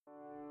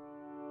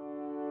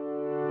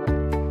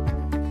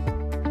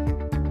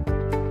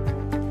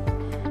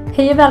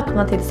Hej och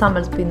välkomna till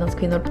Samhällsbyggnadens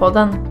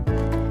kvinnor-podden.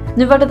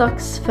 Nu var det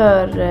dags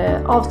för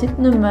avsnitt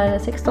nummer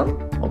 16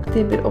 och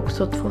det blir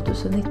också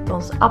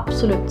 2019s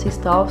absolut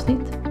sista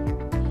avsnitt.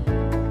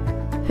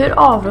 Hur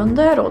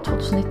avrundar jag då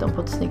 2019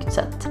 på ett snyggt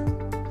sätt?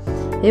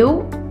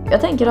 Jo,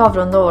 jag tänker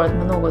avrunda året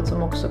med något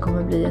som också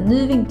kommer bli en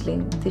ny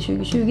vinkling till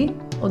 2020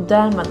 och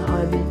därmed har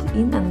jag bjudit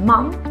in en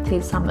man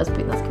till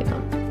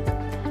Samhällsbyggnadskvinnor.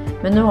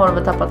 Men nu har de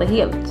väl tappat det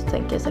helt,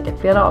 tänker säkert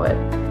flera av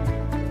er.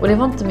 Och det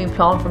var inte min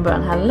plan från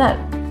början heller.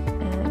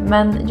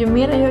 Men ju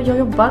mer jag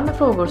jobbar med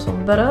frågor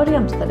som berör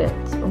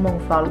jämställdhet och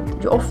mångfald,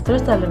 ju oftare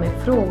ställer mig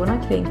frågorna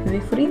kring hur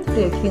vi får in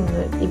fler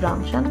kvinnor i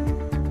branschen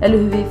eller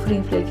hur vi får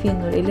in fler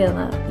kvinnor i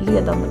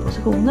ledande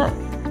positioner,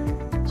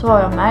 så har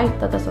jag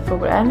märkt att dessa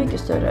frågor är mycket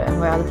större än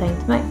vad jag hade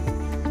tänkt mig.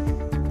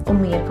 Och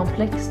mer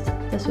komplext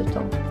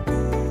dessutom.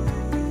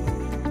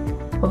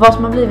 Och vad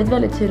som har blivit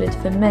väldigt tydligt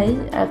för mig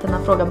är att denna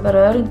fråga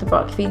berör inte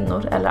bara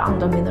kvinnor eller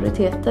andra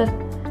minoriteter,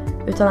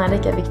 utan är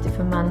lika viktig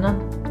för männen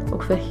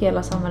och för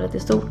hela samhället i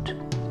stort.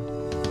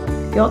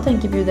 Jag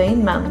tänker bjuda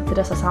in män till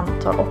dessa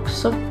samtal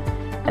också,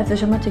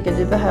 eftersom jag tycker att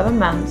vi behöver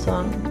män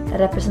som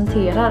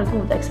representerar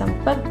goda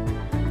exempel.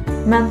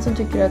 Män som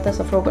tycker att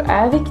dessa frågor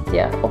är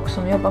viktiga och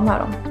som jobbar med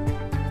dem.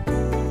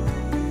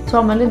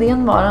 Samuel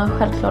Lindén var en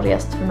självklar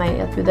gäst för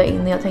mig att bjuda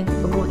in när jag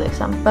tänkte på goda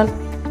exempel.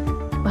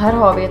 Och här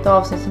har vi ett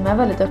avsnitt som är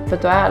väldigt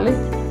öppet och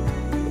ärligt.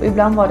 Och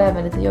ibland var det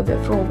även lite jobbiga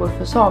frågor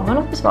för Samuel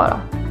att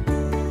besvara.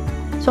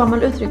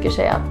 Samuel uttrycker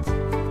sig att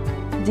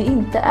det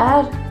inte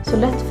är så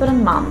lätt för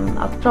en man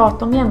att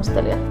prata om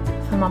jämställdhet,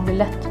 för man blir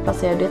lätt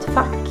placerad i ett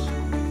fack.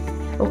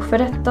 Och för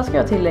detta, ska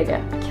jag tillägga,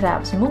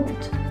 krävs mod.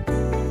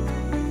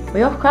 Och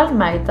jag har själv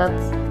märkt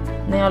att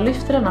när jag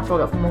lyfter denna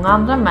fråga för många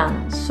andra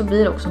män så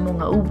blir också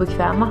många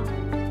obekväma.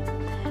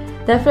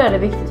 Därför är det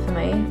viktigt för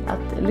mig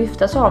att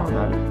lyfta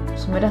Samuel,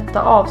 som i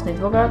detta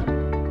avsnitt vågar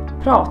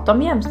prata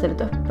om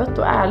jämställdhet öppet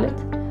och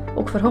ärligt.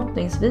 Och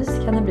förhoppningsvis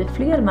kan det bli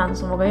fler män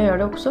som vågar göra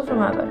det också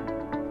framöver.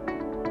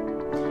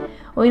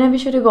 Och innan vi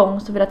kör igång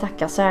så vill jag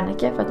tacka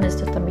Serneke för att ni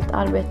stöttar mitt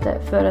arbete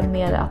för en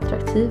mer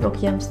attraktiv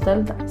och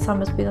jämställd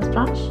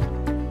samhällsbyggnadsbransch.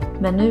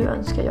 Men nu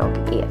önskar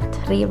jag er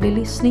trevlig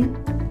lyssning.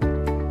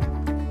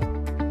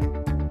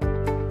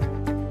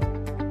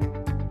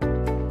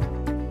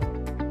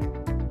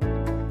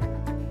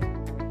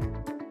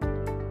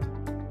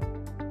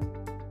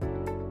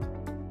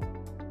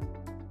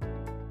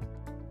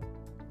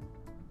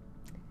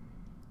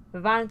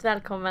 Varmt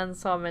välkommen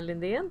Samuel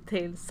Lindén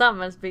till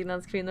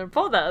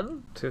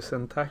Samhällsbyggnadskvinnor-podden.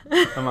 Tusen tack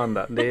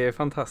Amanda, det är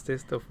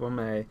fantastiskt att få vara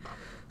med i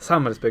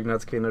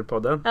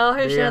Samhällsbyggnadskvinnor-podden. Ja,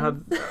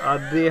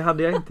 hur det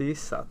hade jag inte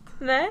gissat.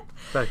 Nej.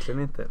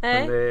 Verkligen inte,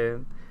 Nej. Men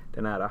det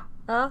är nära.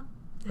 Ja.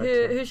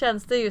 Hur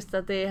känns det just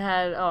att det är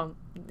här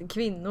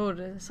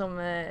kvinnor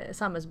som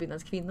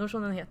samhällsbyggnadskvinnor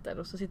som den heter,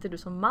 och så sitter du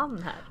som man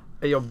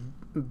här? Jag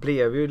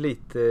blev ju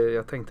lite,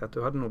 jag tänkte att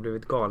du hade nog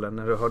blivit galen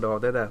när du hörde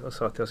av dig där och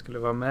sa att jag skulle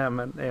vara med,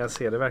 men jag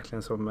ser det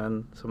verkligen som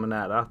en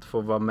ära att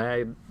få vara med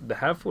i det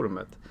här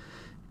forumet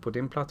på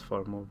din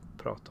plattform och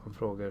prata om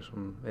frågor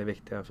som är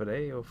viktiga för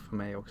dig och för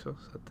mig också.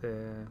 Så att,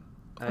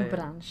 och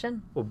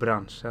branschen. Och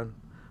branschen.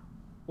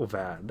 Och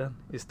världen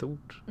i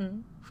stort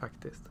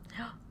faktiskt.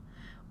 Ja.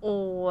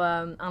 Och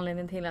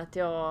anledningen till att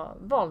jag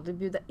valde att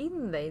bjuda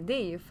in dig, det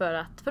är ju för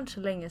att för inte så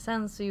länge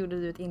sedan så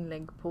gjorde du ett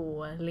inlägg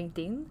på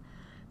LinkedIn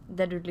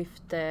där du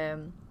lyfte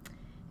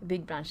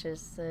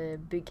byggbranschens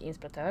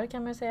bygginspiratör,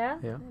 kan man ju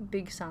säga,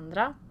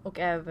 Byggsandra, och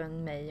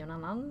även mig och en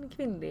annan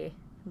kvinnlig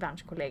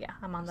branschkollega,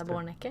 Amanda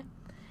Bornecke.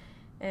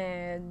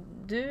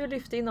 Du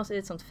lyfte in oss i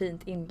ett sånt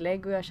fint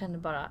inlägg och jag kände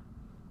bara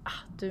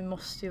du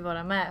måste ju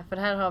vara med, för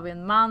här har vi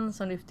en man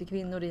som lyfter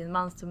kvinnor i en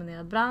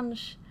mansdominerad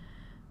bransch.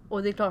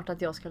 Och det är klart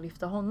att jag ska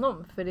lyfta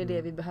honom, för det är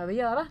det vi behöver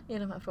göra i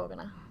de här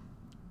frågorna.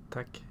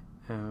 Tack.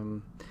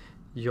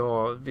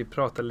 Ja, vi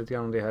pratade lite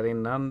grann om det här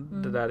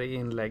innan, det där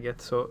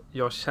inlägget. Så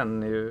jag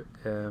känner ju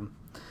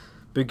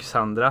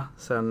Byggsandra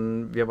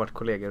sen vi har varit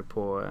kollegor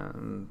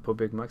på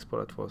Byggmax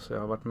båda två. Så jag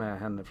har varit med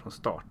henne från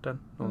starten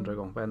några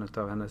gånger. Var en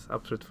av hennes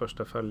absolut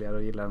första följare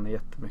och gillar henne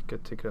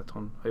jättemycket. Tycker att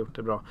hon har gjort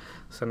det bra.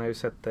 Sen har jag ju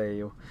sett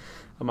dig och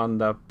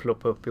Amanda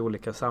ploppa upp i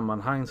olika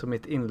sammanhang. Så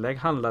mitt inlägg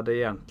handlade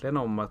egentligen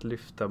om att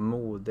lyfta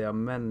modiga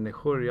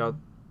människor. Jag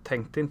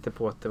tänkte inte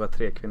på att det var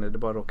 3 kvinnor. Det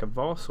bara råkar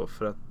vara så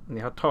för att ni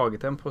har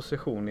tagit en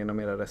position inom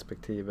era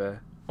respektive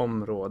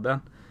områden.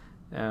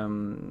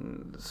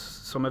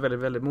 Som är väldigt,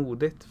 väldigt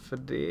modigt, för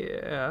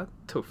det är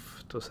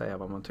tufft att säga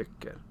vad man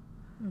tycker.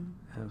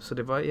 Så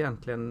det var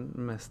egentligen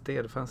mest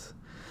det.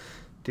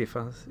 Det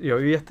fanns. Jag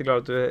är ju jätteglad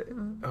att du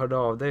hörde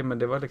av dig, men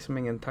det var liksom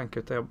ingen tanke,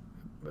 utan jag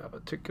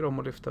tycker om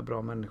att lyfta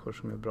bra människor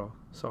som gör bra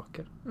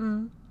saker.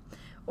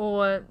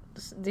 Och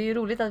det är ju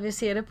roligt att vi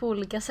ser det på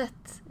olika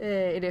sätt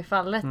i det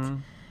fallet.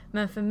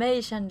 Men för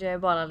mig kände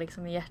jag bara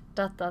liksom i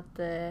hjärtat att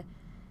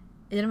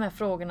i de här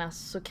frågorna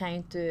så kan ju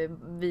inte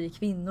vi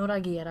kvinnor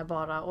agera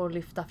bara och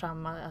lyfta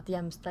fram att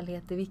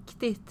jämställdhet är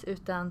viktigt,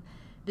 utan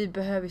vi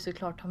behöver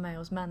såklart ha med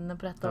oss männen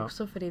på detta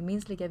också, för det är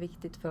minst lika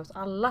viktigt för oss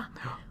alla.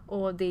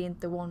 Och det är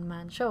inte one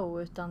man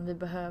show, utan vi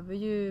behöver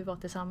ju vara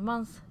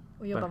tillsammans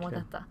och jobba mot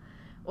detta.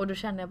 Och då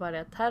kände jag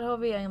bara att här har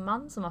vi en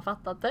man som har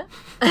fattat det.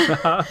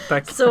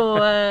 Tack. Så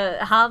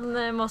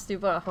han måste ju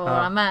bara få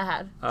vara med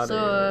här. Ja, så,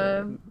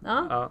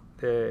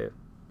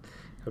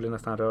 jag blir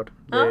nästan rörd.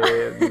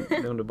 Det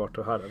är underbart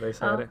att höra dig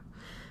säga det.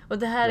 Och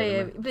det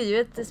här blir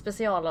ju ett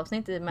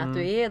specialavsnitt i och med att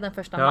du är den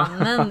första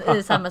mannen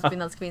i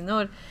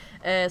Samhällsbyggnadskvinnor.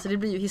 Så det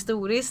blir ju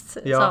historiskt,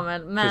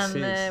 Samuel. Men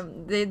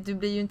du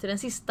blir ju inte den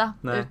sista.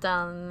 Nej.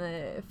 Utan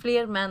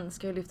fler män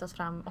ska ju lyftas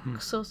fram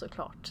också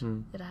såklart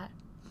i det här.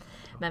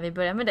 Men vi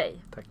börjar med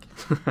dig. Tack.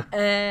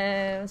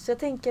 Så jag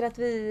tänker att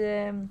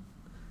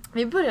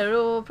vi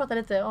börjar att prata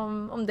lite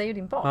om dig och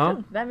din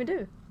bakgrund. Vem är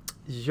du?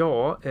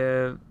 Ja,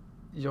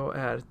 jag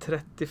är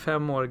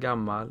 35 år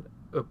gammal.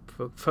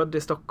 Född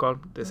i Stockholm,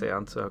 det säger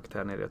jag inte så högt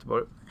här nere i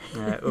Göteborg.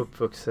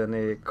 Uppvuxen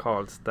i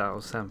Karlstad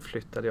och sen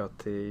flyttade jag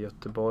till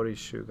Göteborg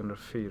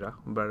 2004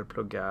 och började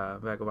plugga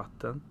väg och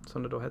vatten,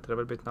 som det då hette, det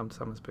väl bytt namn till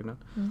samhällsbyggnad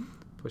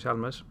på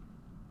Chalmers.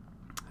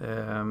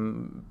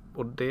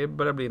 Och det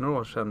börjar bli några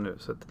år sedan nu,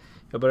 så att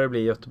jag börjar bli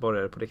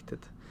göteborgare på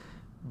riktigt.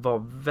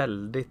 Var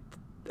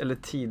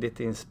tidigt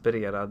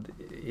inspirerad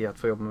i att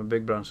få jobba med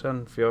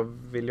byggbranschen, för jag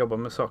vill jobba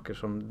med saker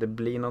som det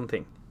blir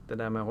någonting. Det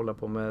där med att hålla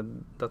på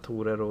med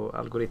datorer och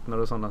algoritmer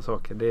och sådana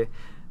saker, det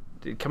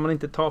kan man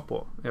inte ta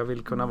på. Jag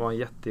vill kunna vara en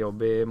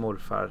jättejobbig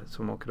morfar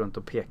som åker runt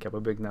och pekar på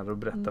byggnader och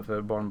berättar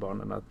för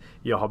barnbarnen att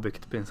jag har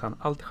byggt minsann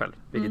allt själv,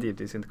 vilket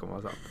givetvis inte kommer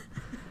att vara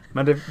sant.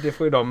 Men det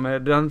får ju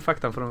den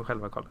faktan får de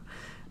själva kolla.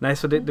 Nej,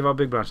 så det var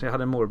byggbranschen. Jag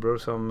hade en morbror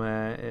som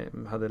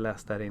hade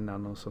läst där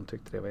innan och som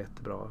tyckte det var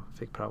jättebra.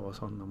 Fick pröva hos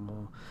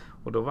honom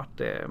och då var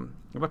det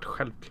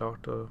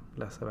självklart att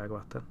läsa väg och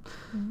vatten.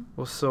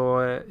 Och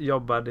så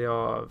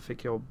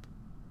fick jobb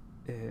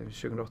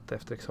 2008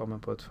 efter examen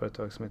på ett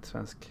företag som heter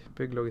Svensk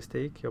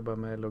Bygglogistik. Jobbade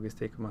med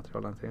logistik och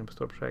materialhantering på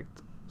stora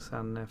projekt.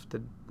 Sen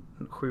efter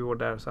 7 år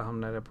där så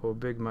hamnade jag på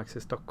Byggmax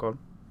i Stockholm.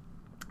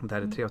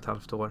 Där är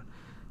 3,5 år.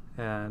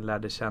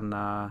 Lärde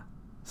känna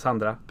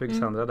Sandra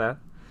där.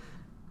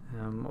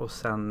 Och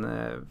sen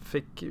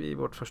fick vi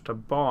vårt första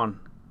barn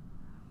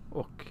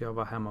och jag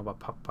var hemma och var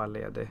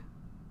pappaledig.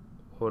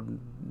 Och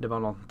det var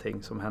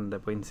någonting som hände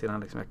på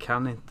insidan. Liksom, jag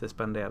kan inte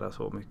spendera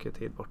så mycket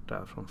tid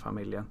borta från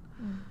familjen.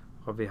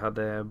 Och vi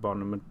hade barn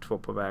nummer 2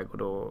 på väg och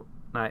då,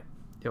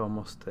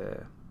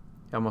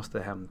 jag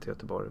måste hem till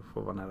Göteborg och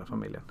få vara nära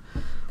familjen.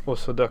 Och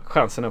så dök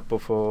chansen upp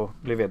att få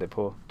bli vd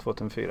på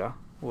 2004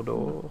 och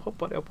då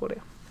hoppade jag på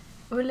det.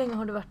 Och hur länge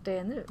har du varit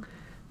det nu?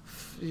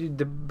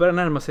 Det börjar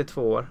närma sig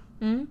 2 år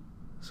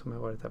som jag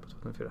har varit här på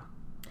 2004.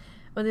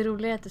 Och det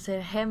roliga är att du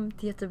säger hem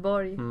till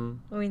Göteborg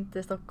och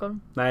inte Stockholm.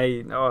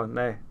 Nej.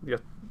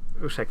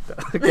 Ursäkta,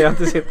 kan jag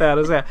inte sitta här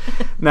och säga.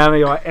 Nej, men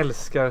jag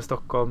älskar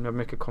Stockholm. Jag har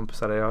mycket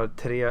kompisar där. Jag har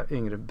 3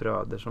 yngre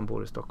bröder som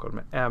bor i Stockholm.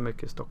 Jag är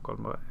mycket i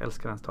Stockholm och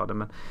älskar den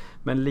staden.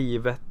 Men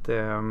livet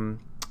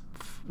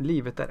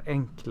är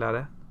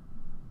enklare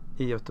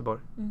i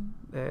Göteborg.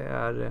 Det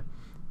är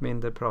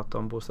mindre prat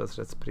om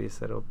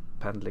bostadsrättspriser och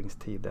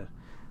pendlingstider.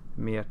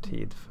 Mer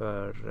tid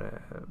för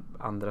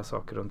andra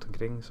saker runt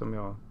omkring som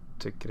jag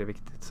tycker är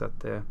viktigt. Så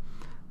att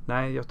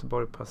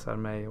Göteborg passar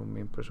mig och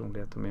min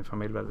personlighet och min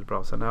familj väldigt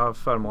bra. Sen har jag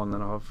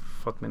förmånen att ha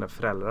fått mina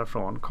föräldrar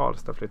från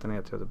Karlstad flytta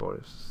ner till Göteborg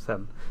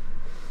sen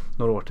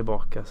några år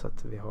tillbaka. Så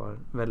att vi har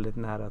väldigt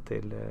nära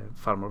till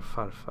farmor och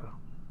farfar.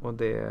 Och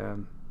det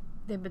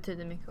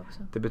betyder mycket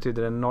också. Det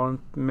betyder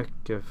enormt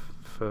mycket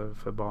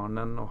för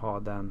barnen att ha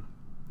den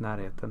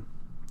närheten.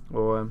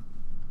 Och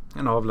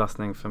en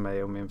avlastning för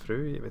mig och min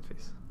fru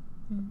givetvis.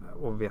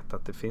 Och veta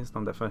att det finns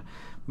någon där. För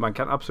man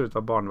kan absolut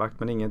vara barnvakt,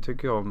 men ingen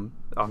tycker om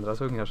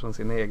andras ungar som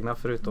sina egna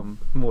förutom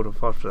mor- och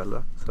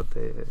farföräldrar. Så att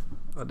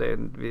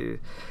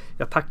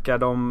jag tackar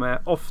dem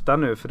ofta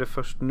nu, för det är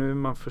först nu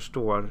man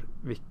förstår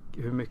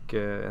hur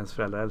mycket ens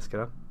föräldrar älskar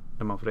en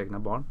när man får egna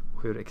barn.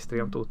 Och hur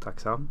extremt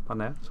otacksam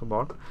man är som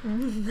barn.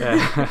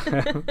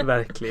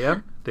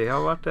 Verkligen. Det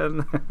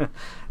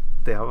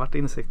har varit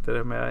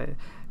insikter med.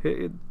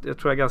 Jag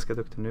tror jag är ganska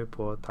duktig nu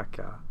på att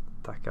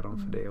tacka dem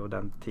för det och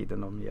den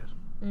tiden de ger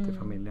till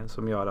familjen,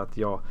 som gör att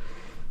jag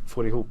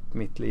får ihop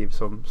mitt liv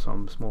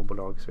som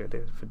småbolags-vd,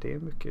 för det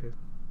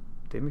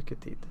är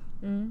mycket tid.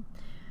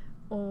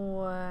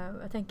 Och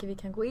jag tänker vi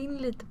kan gå in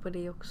lite på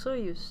det också,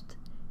 just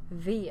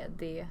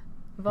vd.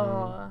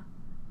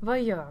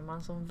 Vad gör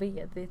man som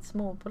vd i ett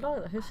småbolag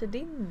då? Hur ser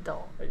din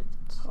dag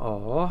ut?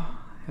 Ja,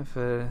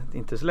 för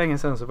inte så länge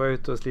sedan så var jag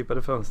ute och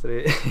slipade fönster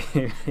i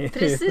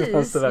Precis,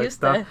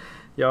 just det.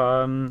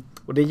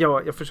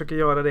 Jag försöker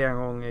göra det en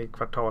gång i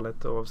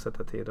kvartalet och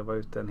avsätta tid och vara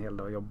ute en hel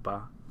dag och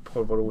jobba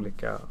på våra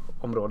olika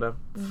områden.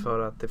 För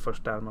att det är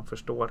först där man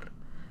förstår.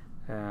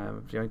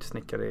 Jag är inte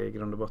snickare i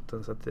grund och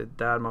botten, så att det är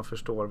där man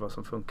förstår vad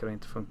som funkar och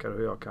inte funkar och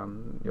hur jag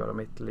kan göra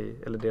mitt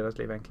liv eller deras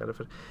liv enklare.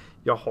 För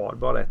jag har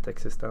bara ett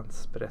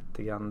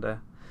existensberättigande,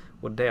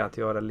 och det är att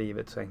göra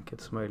livet så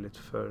enkelt som möjligt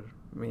för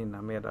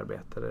mina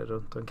medarbetare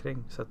runt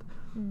omkring. Så att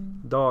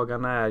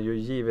dagarna är ju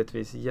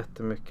givetvis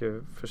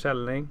jättemycket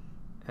försäljning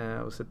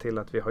och se till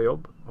att vi har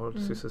jobb och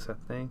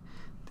sysselsättning.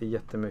 Det är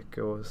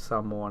jättemycket att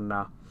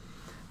samordna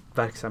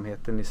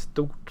verksamheten i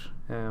stort.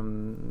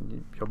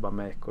 Jobbar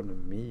med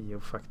ekonomi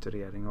och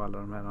fakturering och alla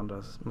de här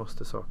andra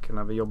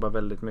måste-sakerna. Vi jobbar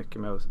väldigt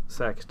mycket med att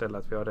säkerställa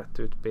att vi har rätt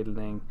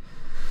utbildning,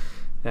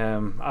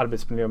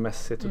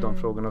 arbetsmiljömässigt och de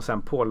frågorna. Och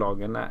sen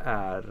pålagorna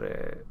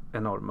är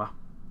enorma.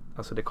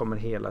 Alltså det kommer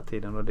hela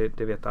tiden och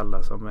det vet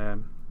alla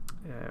som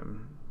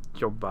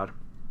jobbar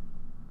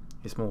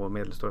i små och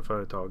medelstora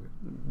företag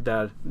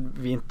där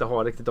vi inte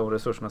har riktigt de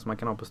resurserna som man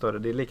kan ha på större.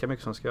 Det är lika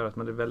mycket som ska göras,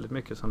 men det är väldigt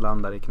mycket som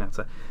landar i knät.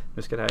 Så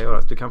nu ska det här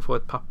göras. Du kan få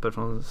ett papper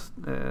från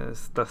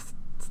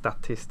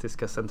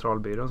Statistiska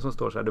centralbyrån som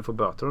står så här, du får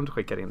böter om du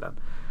skickar in den.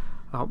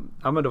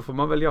 Ja, men då får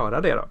man väl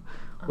göra det då.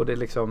 Och det är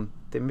liksom,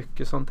 det är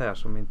mycket sånt här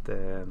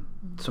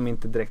som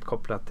inte är direkt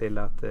kopplat till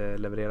att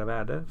leverera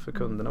värde för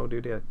kunderna, och det är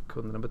ju det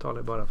kunderna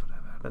betalar bara för det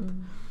här värdet.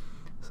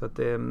 Så att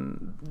det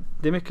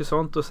är mycket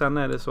sånt, och sen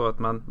är det så att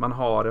man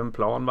har en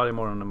plan varje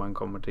morgon när man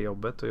kommer till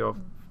jobbet, och jag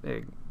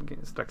är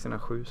strax innan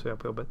 7 så är jag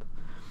på jobbet.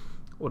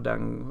 Och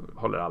den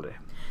håller aldrig.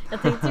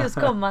 Jag tänkte just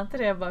komma till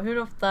det, bara,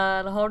 hur ofta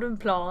har du en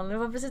plan? Det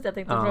var precis det jag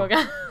tänkte fråga.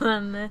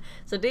 Men,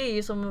 så det är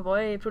ju som att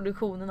vara i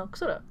produktionen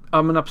också då?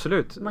 Ja, men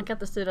absolut. Man kan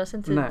inte styra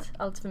sin tid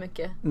allt för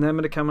mycket. Nej,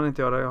 men det kan man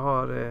inte göra. Jag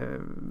har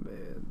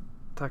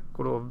tack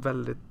och lov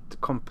väldigt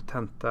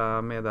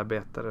kompetenta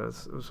medarbetare,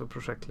 så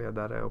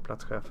projektledare och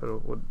platschefer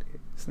och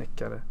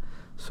snickare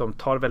som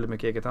tar väldigt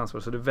mycket eget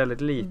ansvar. Så det är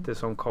väldigt lite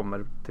som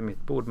kommer till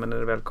mitt bord, men när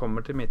det väl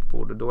kommer till mitt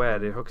bord, då är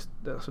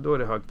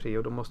det hög prio,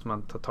 och då måste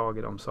man ta tag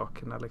i de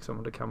sakerna liksom.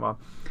 Och det kan vara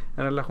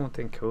en relation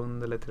till en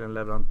kund eller till en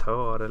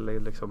leverantör eller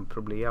liksom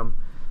problem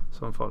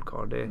som folk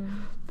har.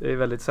 Det är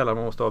väldigt sällan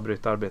man måste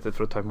avbryta arbetet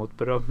för att ta emot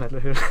beröm, eller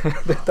hur?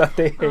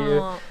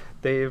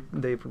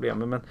 Det är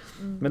problemet,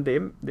 men det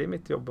är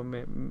mitt jobb och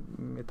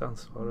mitt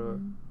ansvar, och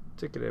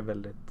tycker det är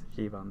väldigt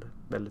givande,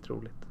 väldigt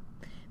roligt.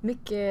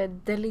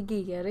 Mycket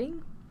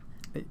delegering?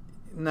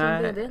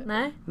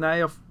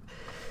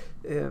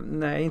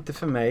 Nej, inte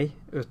för mig,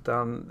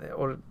 utan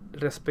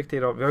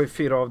respektive. Vi har ju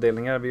 4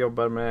 avdelningar. Vi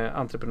jobbar med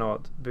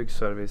entreprenad,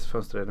 byggservice,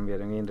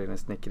 fönsterrenovering och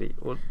inredningssnickeri.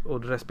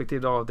 Och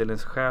respektive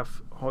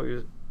avdelningschef har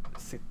ju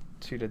sitt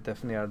tydligt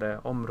definierade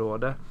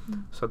område.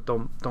 Så att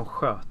de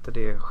sköter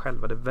det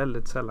själva. Det är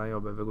väldigt sällan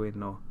jag behöver gå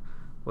in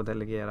och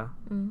delegera.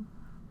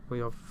 Och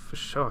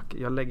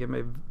jag lägger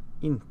mig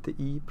inte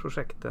i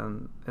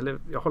projekten, eller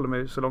jag håller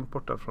mig så långt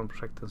borta från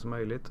projekten som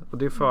möjligt. Och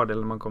det är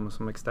fördelen när man kommer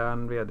som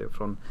extern vd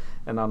från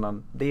en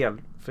annan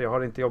del. För jag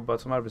har inte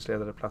jobbat som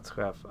arbetsledare,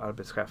 platschef,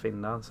 arbetschef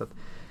innan, så att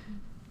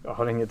jag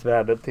har inget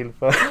värde till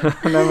för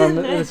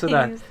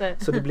sådär.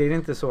 Så det blir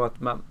inte så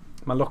att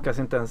man lockas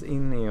inte ens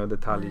in i att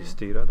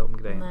detaljstyra de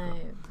grejerna.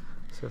 Nej.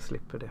 Så jag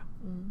slipper det.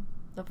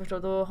 Jag förstår,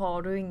 då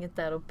har du inget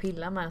där att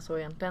pilla med så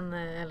egentligen,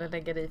 eller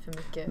lägga dig för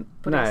mycket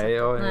på det sättet. Nej,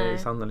 jag är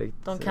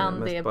sannolikt de kan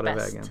mest det bara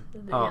bäst vägen.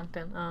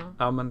 egentligen.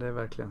 Ja, men det är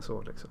verkligen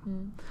så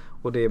liksom.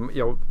 Och det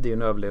är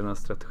en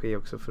överlevnadsstrategi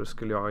också, för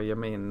skulle jag ge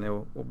mig in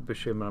och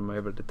bekymra mig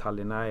över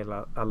detaljerna i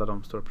alla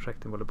de stora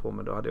projekten vi håller på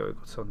med, då hade jag ju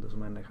gått sönder som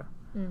människa.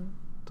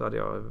 Då hade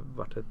jag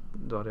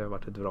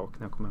varit ett vrak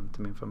när jag kom hem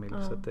till min familj.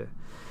 Så att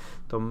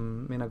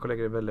mina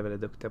kollegor är väldigt,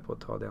 väldigt duktiga på att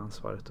ta det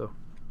ansvaret, och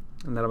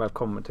när de väl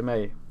kommer till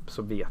mig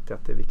så vet jag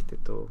att det är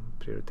viktigt och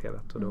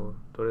prioriterat, och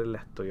då är det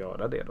lätt att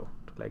göra det då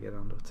lägger jag det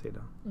andra åt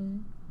sidan.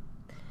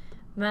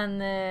 Men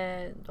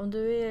om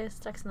du är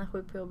strax innan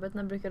 7 på jobbet,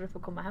 när brukar du få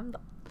komma hem då?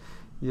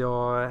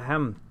 Jag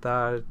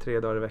hämtar 3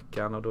 dagar i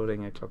veckan, och då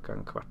ringer klockan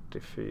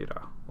 3:15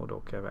 och då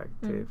åker jag iväg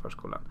till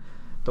förskolan.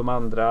 De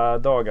andra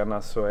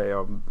dagarna så är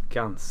jag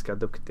ganska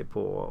duktig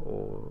på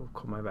att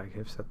komma iväg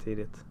hyfsat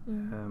tidigt.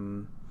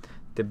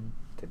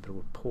 Det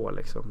beror på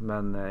liksom,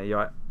 men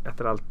jag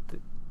äter alltid,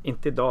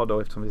 inte idag då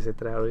eftersom vi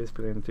sitter här och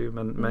spelar intervju,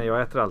 men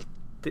jag äter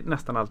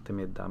nästan alltid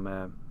middag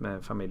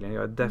med familjen.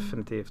 Jag är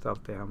definitivt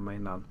alltid hemma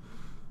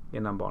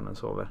innan barnen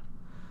sover.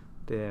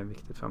 Det är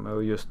viktigt för mig,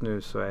 och just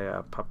nu så är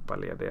jag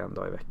pappaledig en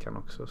dag i veckan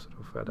också, så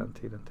då får jag den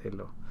tiden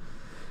till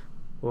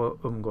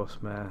och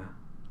umgås med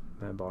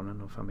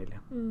barnen och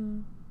familjen.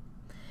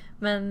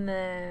 Men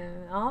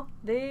ja,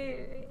 det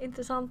är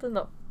intressant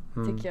ändå,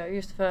 tycker jag,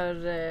 just för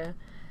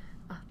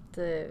att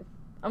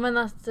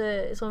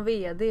som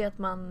vd att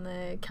man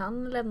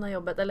kan lämna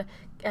jobbet, eller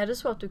är det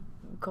så att du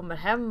kommer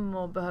hem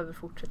och behöver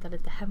fortsätta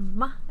lite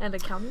hemma, eller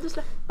kan du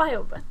släppa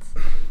jobbet?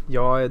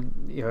 Jag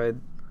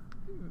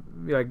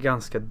är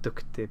ganska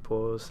duktig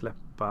på att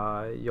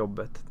släppa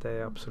jobbet, det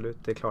är absolut.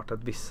 Det är klart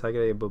att vissa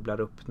grejer bubblar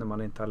upp när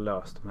man inte har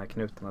löst de här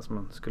knutarna som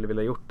man skulle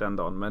vilja gjort den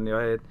dagen, men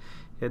jag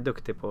är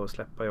duktig på att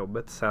släppa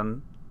jobbet.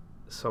 Sen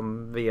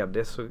som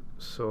vd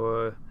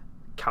så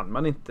kan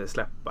man inte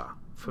släppa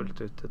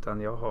fullt ut,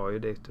 utan jag har ju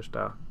det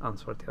yttersta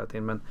ansvaret hela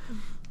tiden, men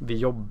vi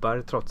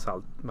jobbar trots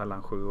allt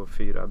mellan 7 och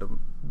 4,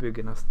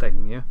 byggena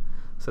stänger ju,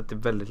 så att det är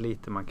väldigt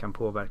lite man kan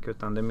påverka,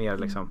 utan det är mer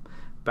liksom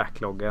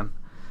backloggen.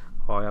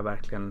 Har jag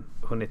verkligen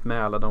hunnit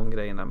med alla de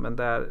grejerna, men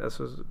där,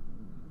 alltså,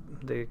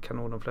 det kan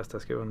nog de flesta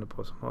skriva under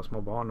på som har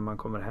små barn. När man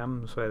kommer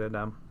hem så är det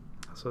där,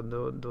 alltså,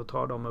 då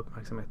tar de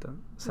uppmärksamheten.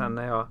 Sen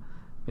är jag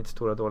mitt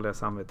stora dåliga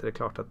samvete, det är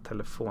klart att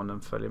telefonen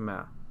följer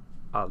med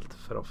allt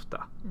för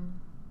ofta.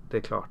 Det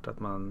är klart att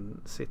man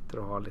sitter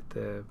och har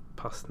lite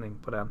passning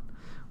på den.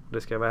 Och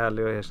det ska jag vara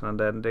ärlig och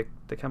erkänna,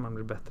 det kan man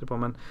bli bättre på.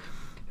 Men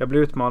jag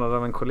blev utmanad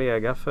av en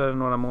kollega för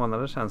några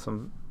månader sedan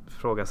som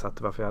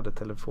frågasatte varför jag hade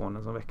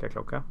telefonen som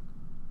väckarklocka.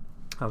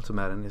 Alltså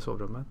med den i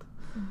sovrummet.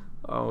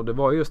 Ja, och det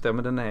var just det,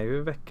 men den är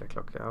ju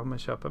väckarklocka. Ja, men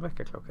köp en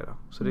väckarklocka då.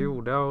 Så det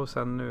gjorde jag, och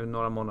sen nu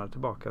några månader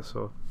tillbaka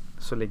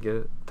så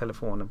ligger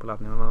telefonen på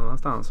laddningen någon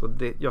annanstans. Och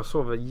jag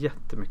sover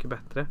jättemycket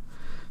bättre.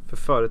 För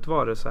förut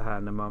var det så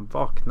här, när man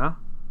vaknade,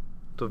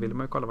 då ville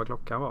man ju kolla vad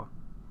klockan var.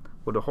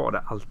 Och då har det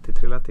alltid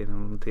trillat in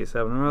en notis.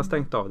 Även om jag har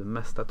stängt av det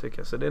mesta, tycker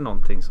jag. Så det är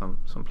någonting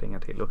som plingar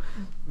till. Och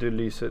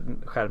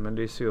skärmen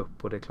lyser ju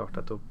upp, och det är klart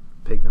att då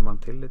piggnar man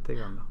till lite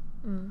grann då.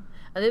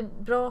 Ja, det är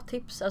bra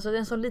tips. Alltså det är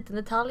en sån liten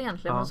detalj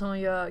egentligen, men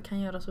som kan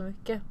göra så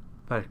mycket.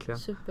 Verkligen.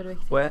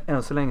 Superviktigt. Och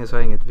än så länge så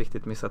har jag inget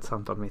viktigt missat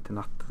samtal mitt i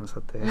natten. Så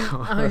att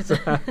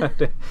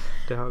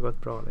det har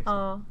gått bra liksom.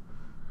 Ja.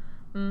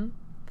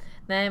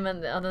 Nej,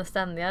 men den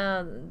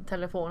ständiga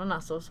telefonen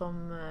alltså,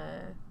 som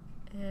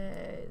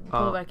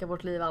påverkar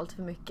vårt liv allt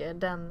för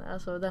mycket.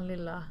 Den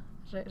lilla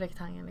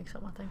rektangeln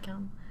liksom, att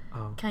den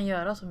kan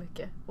göra så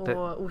mycket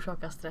och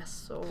orsaka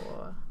stress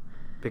och...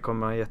 Det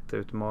kommer en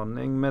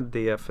jätteutmaning med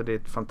det, för det är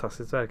ett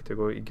fantastiskt verktyg,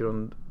 och i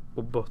grund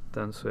och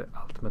botten så är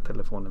allt med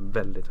telefonen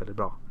väldigt, väldigt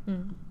bra.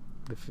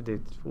 Det är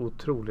ett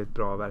otroligt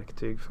bra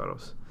verktyg för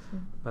oss.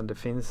 Men det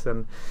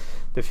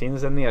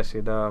finns en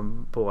nedsida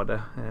på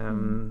det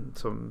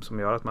som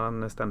gör att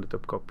man är ständigt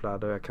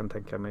uppkopplad, och jag kan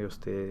tänka mig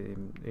just i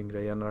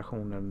yngre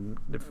generationen,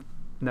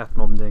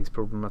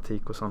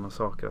 nätmobbningsproblematik och sådana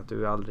saker, att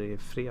du är aldrig i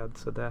fred.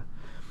 Så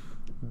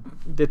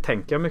det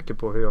tänker jag mycket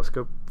på, hur jag ska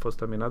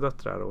uppfostra mina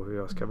döttrar och hur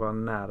jag ska vara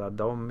nära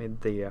dem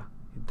i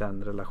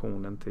den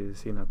relationen till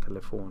sina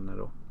telefoner.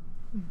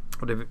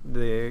 Och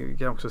det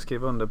kan jag också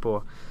skriva under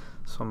på,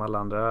 som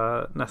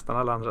nästan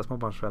alla andra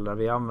småbarnsföräldrar.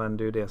 Vi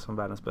använder ju det som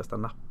världens bästa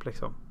napp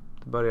liksom.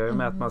 Det börjar ju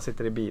med att man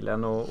sitter i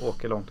bilen och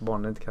åker långt och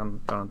barnen inte kan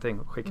göra någonting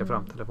och skickar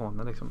fram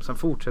telefonen liksom. Sen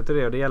fortsätter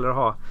det, och det gäller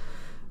att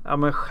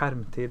ha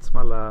skärmtid som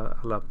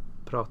alla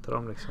pratar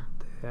om liksom.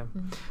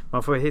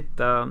 Man får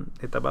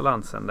hitta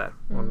balansen där.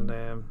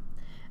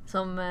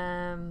 Som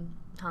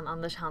han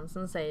Anders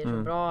Hansen säger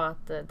så bra,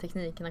 att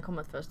tekniken har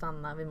kommit för att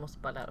stanna, vi måste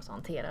bara lära oss att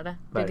hantera det.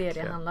 Det är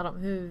det handlar om,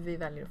 hur vi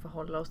väljer att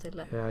förhålla oss till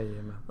det.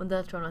 Jajamän. Och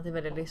där tror jag att det är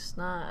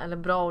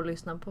väldigt bra att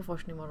lyssna på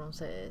forskning, vad de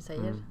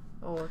säger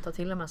och ta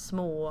till de här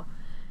små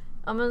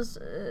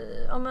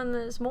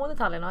små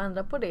detaljerna och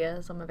ändra på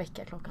det, som en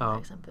väckarklockan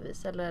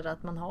exempelvis, eller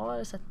att man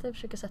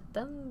försöker sätta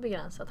en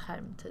begränsad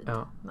skärmtid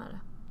med det.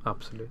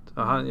 Absolut.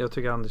 Jag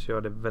tycker Anders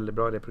gör det väldigt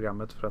bra i det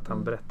programmet, för att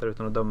han berättar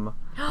utan att döma.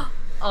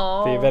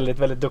 Ja. Vi är väldigt,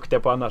 väldigt duktiga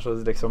på annars, och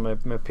liksom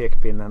med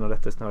pekpinnen och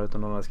rättesnöret,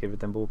 och någon har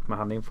skrivit en bok, men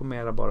han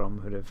informerar bara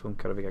om hur det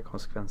funkar och vilka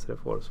konsekvenser det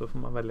får, så får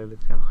man välja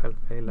lite grann själv.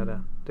 Jag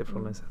gillar det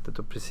förhållningssättet,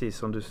 och precis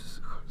som du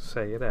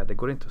säger det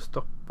går inte att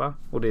stoppa,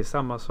 och det är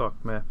samma sak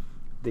med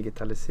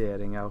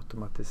digitalisering,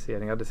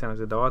 automatisering. Jag hade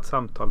senast idag ett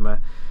samtal med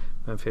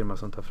en firma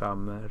som tar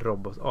fram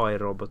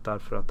AI-robotar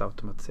för att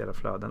automatisera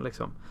flöden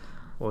liksom.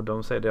 Och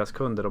de säger, deras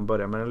kunder, de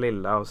börjar med den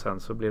lilla och sen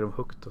så blir de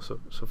hooked, och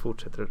så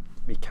fortsätter det.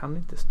 Vi kan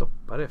inte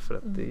stoppa det, för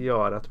att det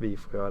gör att vi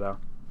får göra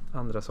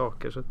andra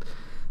saker. Så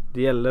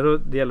det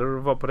gäller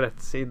att vara på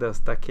rätt sida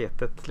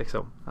staketet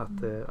liksom.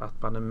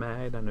 Att man är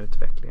med i den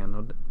utvecklingen,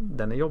 och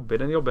den är jobbig.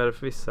 Den är jobbigare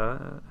för vissa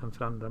än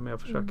för andra, men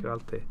jag försöker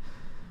alltid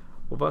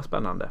att vara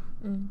spännande.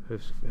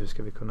 Hur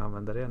ska vi kunna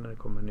använda det när det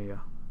kommer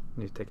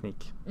ny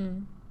teknik?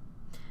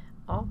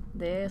 Ja,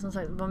 det är som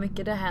sagt, vad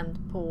mycket det har hänt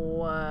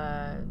på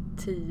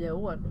 10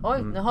 år.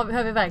 Oj, nu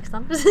hör vi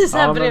verkstaden precis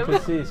här bredvid. Ja,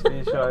 precis.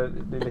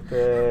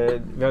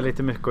 Vi har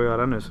lite mycket att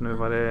göra nu, så nu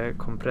var det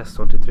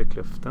kompressorn till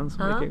tryckluften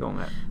som gick igång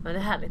här. Men det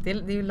är härligt, det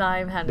är ju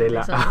live här nu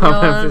liksom.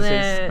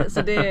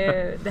 Så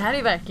det här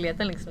är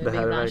verkligheten liksom, i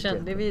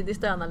byggbranschen. Det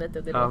stönar lite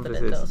och det låter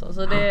precis. lite och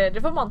så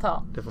det får man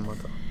ta. Det får man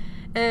ta.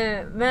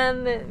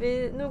 Men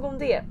nog om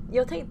det.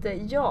 Jag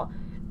tänkte,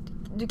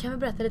 du kan väl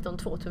berätta lite om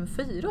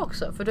 2004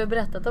 också, för du har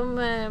berättat om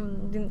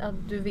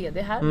att du är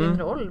vd här, din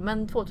roll,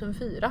 men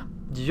 2004?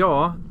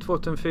 Ja,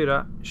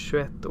 2004,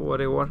 21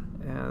 år i år,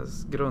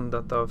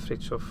 grundat av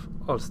Fritiof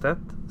Ahlstedt,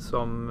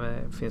 som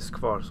finns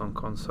kvar som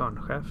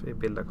koncernchef i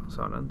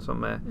Bilda-koncernen,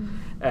 som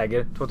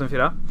äger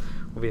 2004.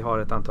 Och vi har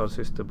ett antal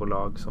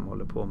systerbolag som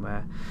håller på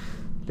med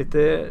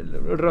lite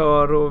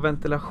rör och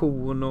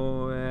ventilation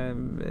och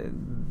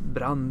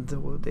brand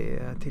och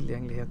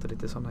tillgänglighet och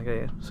lite sådana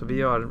grejer. Så vi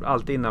gör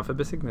allt innanför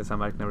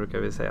besiktningsanmärkningar, brukar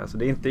vi säga. Så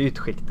det är inte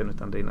ytskikten,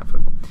 utan det är innanför.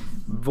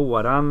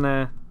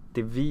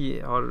 Det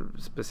vi har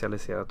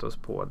specialiserat oss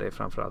på, det är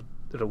framförallt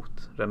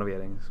ROT,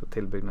 renoverings- och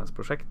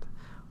tillbyggnadsprojekt.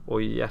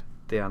 Och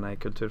jättegärna i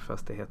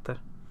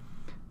kulturfastigheter.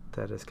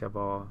 Där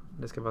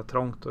det ska vara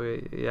trångt och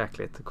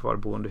jäkligt,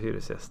 kvarboende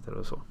hyresgäster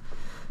och så.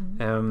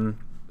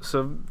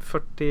 Så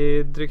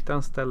 40 drygt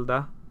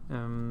anställda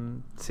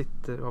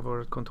har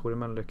vårt kontor i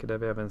Mölnlycke, där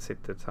vi även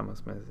sitter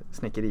tillsammans med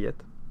snickeriet.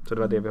 Så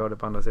det var det vi hörde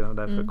på andra sidan,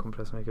 därför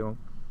kompressorn gick igång.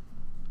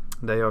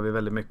 Där gör vi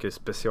väldigt mycket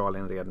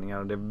specialinredningar,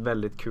 och det är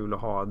väldigt kul att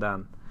ha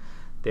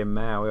det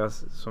med. Och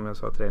som jag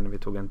sa till dig när vi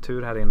tog en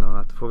tur här innan,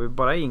 att får vi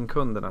bara in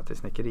kunderna till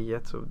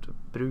snickeriet, så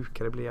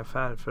brukar det bli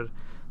affär, för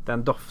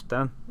den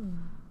doften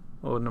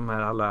Och de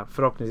här alla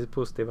förhoppningsvis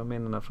positiva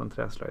minnena från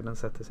träslöjden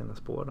sätter sina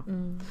spår då.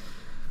 Mm.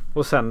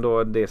 Och sen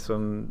då det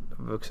som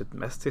vuxit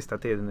mest sista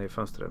tiden är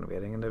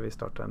fönsterrenoveringen, där vi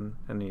startade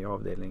en ny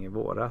avdelning i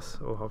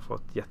våras och har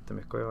fått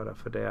jättemycket att göra,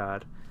 för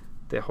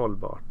det är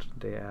hållbart.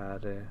 Det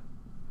är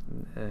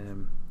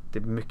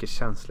mycket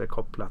känslor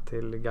kopplat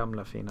till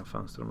gamla fina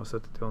fönster. De har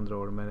suttit i 100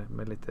 år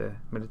med lite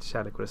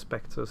kärlek och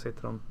respekt, så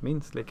sitter de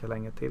minst lika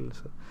länge till.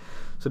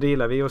 Så det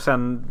gillar vi. Och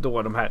sen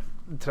då de här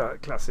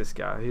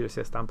klassiska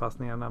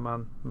hyresgästanpassningarna,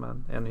 när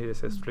en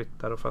hyresgäst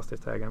flyttar och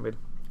fastighetsägaren vill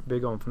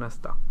bygga om för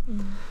nästa.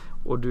 Mm.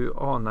 Och du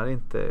anar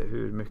inte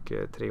hur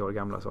mycket 3 år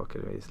gamla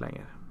saker vi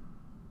slänger.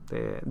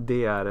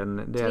 Det är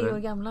 3 år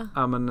gamla?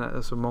 Ja,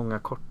 men så många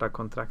korta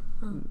kontrakt.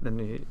 En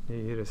ny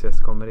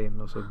hyresgäst kommer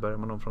in och så börjar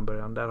man om från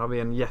början. Där har vi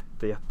en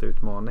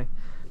jätteutmaning.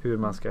 Hur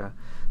man ska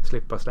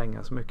slippa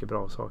slänga så mycket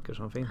bra saker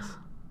som finns.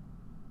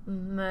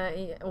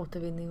 Med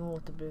återvinning och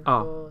återbruk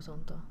och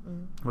sånt då.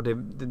 Mm. Och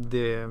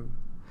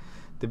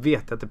det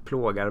vet jag att det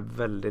plågar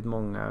väldigt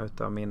många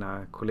utav mina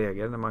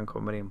kollegor när man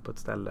kommer in på ett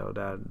ställe och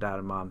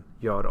där man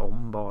gör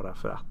om bara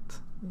för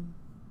att. Mm.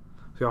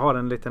 Så jag har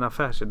en liten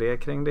affärsidé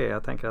kring det.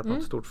 Jag tänker att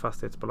något stort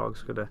fastighetsbolag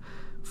skulle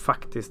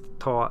faktiskt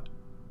ta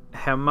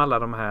hem alla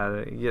de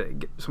här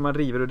som man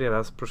river ur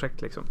deras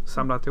projekt liksom.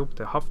 Samlat ihop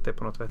det, haft det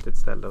på något vettigt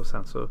ställe och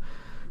sen så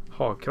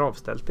har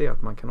kravställt det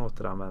att man kan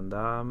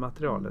återanvända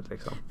materialet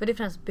liksom. För det är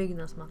främst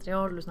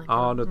byggnadsmaterial du snackar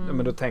om? Ja,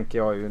 men då tänker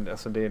jag ju,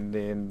 alltså det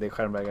är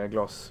skärmväggar,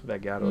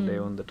 glasväggar och det är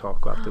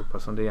undertak och alltihopa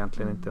som det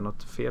egentligen inte är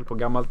något fel på.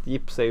 Gammalt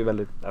gips är ju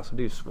väldigt, alltså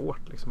det är ju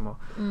svårt liksom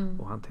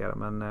att hantera,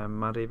 men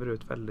man river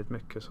ut väldigt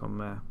mycket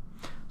som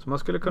man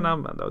skulle kunna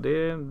använda, och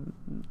det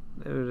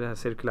ur det här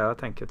cirkulära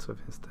tänket så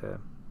finns det.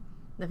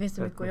 Det finns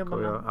det mycket att jobba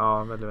med.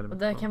 Ja, väldigt och mycket.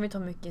 där kan vi ta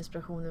mycket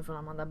inspiration från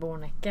Amanda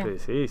Bornecke.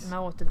 Precis. Med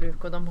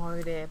återbruk, och de har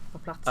ju det på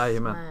plats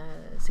med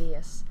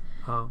CS.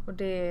 Ja.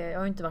 Och jag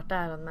har ju inte varit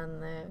där än,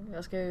 men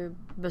jag ska ju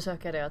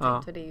besöka det, jag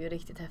tänkt, för det är ju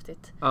riktigt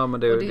häftigt. Ja, men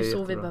det är så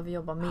jättebra. Vi behöver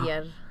jobba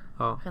mer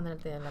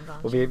generellt i hela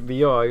branschen. Och vi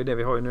gör ju det.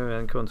 Vi har ju nu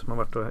en kund som har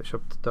varit och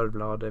köpt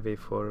dörrblad där vi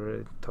får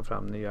ta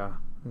fram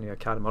nya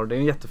karmar, och det är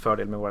en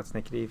jättefördel med vårt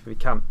snickeri, för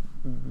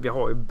vi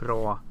har ju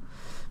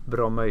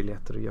bra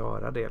möjligheter att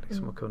göra det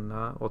liksom, och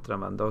kunna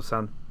återanvända. Och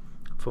sen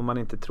får man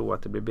inte tro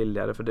att det blir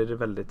billigare, för det är det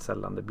väldigt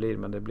sällan det blir,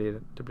 men det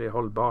blir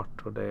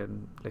hållbart, och det är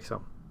liksom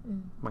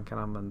man kan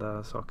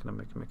använda sakerna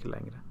mycket, mycket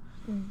längre.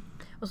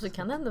 Och så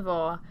kan det ändå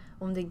vara,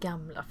 om det är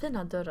gamla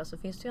fina dörrar, så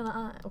finns det ju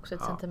också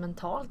ett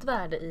sentimentalt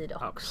värde i det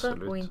också.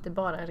 Absolut. Och inte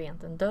bara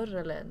rent en dörr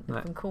eller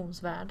en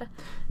funktionsvärde.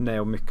 Nej,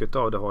 och mycket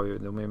av det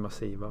de är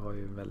massiva,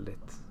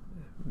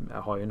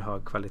 har ju en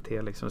hög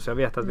kvalitet liksom. Så jag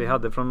vet att vi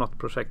hade från något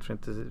projekt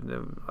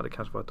det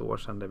kanske var ett år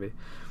sedan, där vi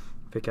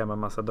fick hem en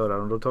massa dörrar,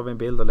 och då tar vi en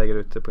bild och lägger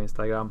ut det på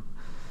Instagram.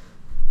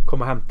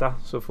 Kom och hämta,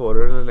 så får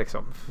du det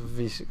liksom.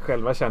 Vi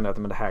själva känner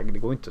att det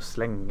går inte att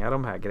slänga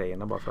de här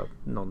grejerna bara för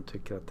att någon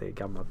tycker att det är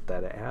gammalt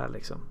där det är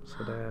liksom. Så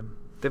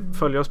det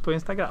följer oss på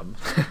Instagram.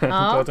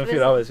 Ja,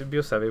 så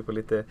bjussar vi på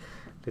lite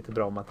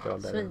bra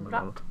material där.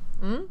 Svinbra.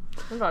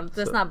 Det var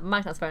lite snabb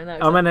marknadsföring där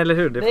också. Ja, men eller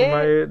hur, det får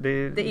man ju,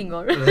 det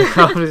ingår.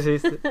 Ja,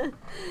 precis.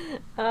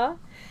 Ja.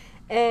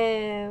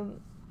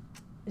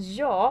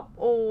 Ja,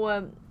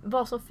 och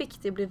vad som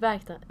fick dig att bli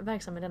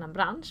verksam i denna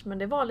bransch, men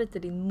det var lite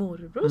din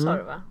morbror, sa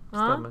du va?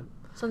 Stämmer.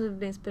 Som du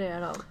blev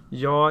inspirerad av.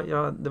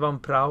 Ja, det var en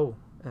prao.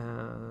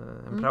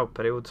 En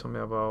praoperiod som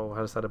jag var och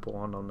hälsade på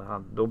honom när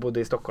han då bodde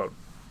i Stockholm.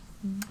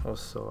 Och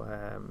så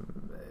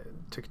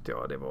tyckte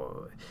jag det var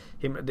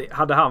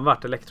hade han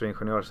varit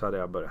elektroingenjör så hade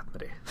jag börjat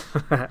med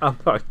det.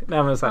 Antagligen.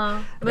 Nej, men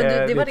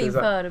men det var din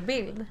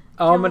förebild?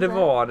 Ja, men det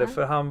var det,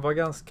 för han var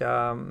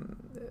ganska,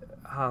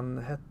 han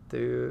hette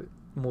ju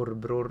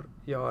morbror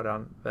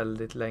Göran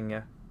väldigt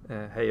länge.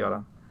 Hej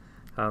Göran.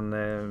 Han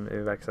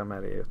är verksam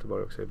här i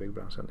Göteborg också i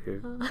byggbranschen. Det är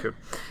ju kul.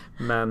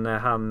 Men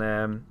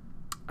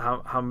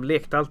han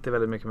lekte alltid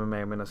väldigt mycket med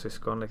mig och mina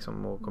syskon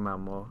liksom, och kom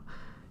hem, och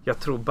jag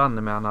tror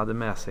banne med han hade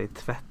med sig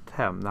tvätt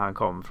hem när han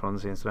kom från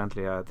sin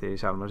studentleda till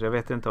Chalmers. Jag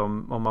vet inte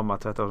om mamma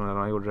tvättade honom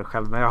när han gjorde det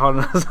själv, men jag har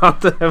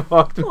något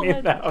vagt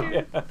minne av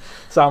det.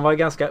 Så han var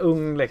ganska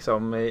ung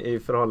liksom i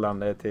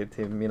förhållande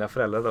till mina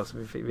föräldrar då, så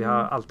vi har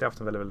alltid haft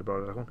en väldigt, väldigt bra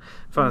relation.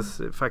 Det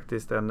fanns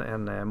faktiskt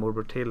en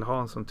morbror till,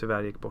 Hans, som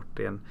tyvärr gick bort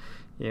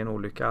i en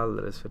olycka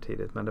alldeles för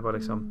tidigt, men det var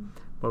liksom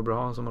morbror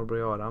Hans och morbror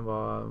Göran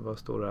var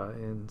stora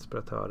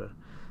inspiratörer.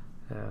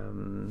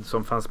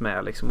 Som fanns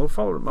med liksom,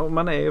 och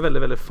man är ju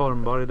väldigt, väldigt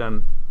formbar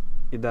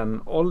i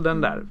den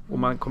åldern där, och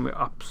man kommer ju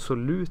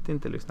absolut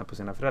inte lyssna på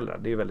sina föräldrar.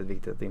 Det är ju väldigt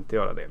viktigt att inte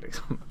göra det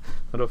liksom.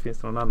 Men då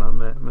finns det någon annan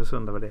med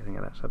sunda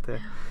värderingar där, så att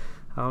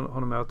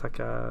honom med att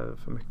tacka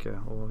för mycket,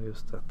 och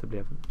just att det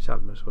blev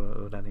Chalmers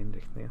och den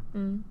inriktningen.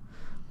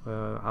 Och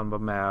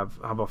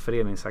han var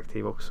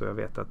föreningsaktiv också. Jag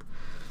vet att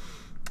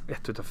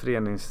ett utav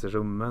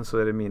föreningsrummen så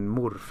är det min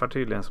morfar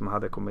tydligen som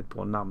hade kommit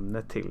på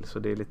namnet till, så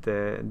det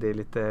är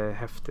lite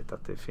häftigt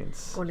att det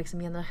finns. Och liksom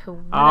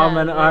generationer. Ja,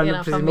 men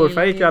precis,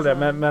 morfar gick ju aldrig,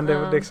 men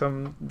det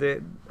liksom det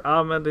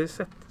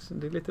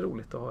är lite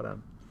roligt att ha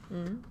den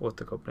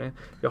återkoppling.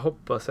 Jag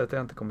hoppas att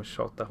jag inte kommer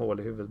tjata hål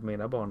i huvudet på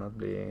mina barn att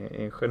bli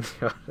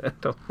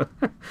ingenjörer.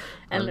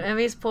 En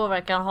viss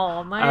påverkan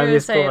har man ju,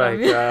 viss säger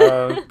de.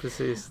 Ja,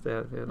 precis.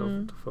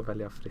 De får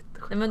välja fritt.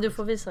 Nej, men du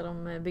får visa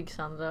dem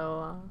Bygg-Sandra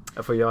och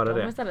jag får göra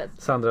det. Istället.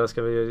 Sandra,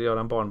 ska vi göra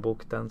en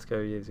barnbok? Den ska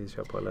jag givetvis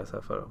köpa och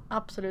läsa för dem.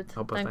 Absolut.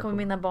 Den kommer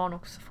mina barn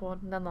också få.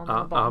 Den någon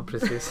barn. Ja,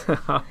 precis.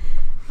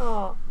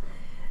 Ja.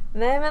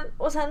 Nej, men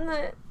och sen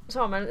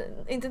Samuel,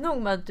 inte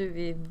nog med att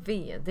du är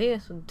vd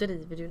så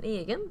driver du en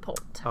egen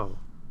podd. Ja.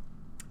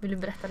 Vill du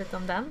berätta lite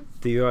om den?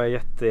 Det gör jag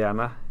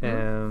jättegärna.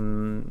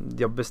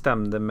 Jag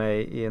bestämde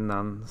mig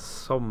innan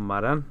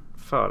sommaren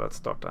för att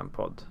starta en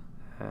podd.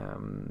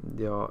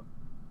 Jag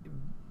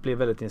blev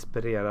väldigt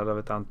inspirerad av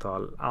ett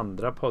antal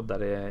andra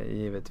poddare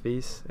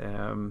givetvis.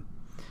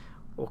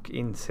 Och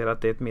inser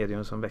att det är ett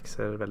medium som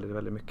växer väldigt,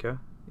 väldigt mycket.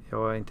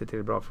 Jag är inte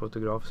till bra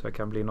fotograf så jag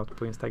kan bli något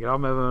på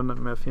Instagram även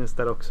om jag finns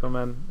där också.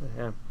 Men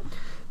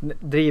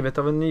drivet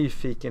av en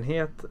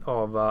nyfikenhet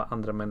av vad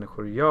andra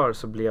människor gör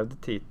så blev det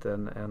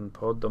titeln en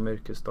podd om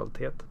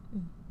yrkesstolthet.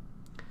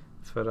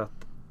 För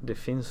att det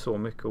finns så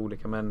mycket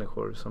olika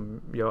människor som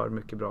gör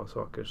mycket bra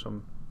saker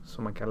som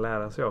man kan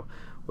lära sig av.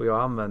 Och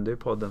jag använder ju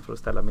podden för att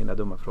ställa mina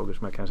dumma frågor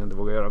som jag kanske inte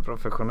vågar göra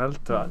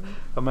professionellt.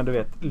 Ja, men du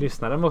vet,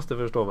 lyssnaren måste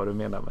förstå vad du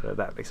menar med det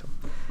där liksom.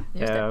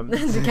 Just det.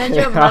 Du kan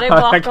gömma dig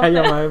bakom jag kan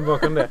gömma mig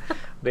bakom det.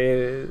 Det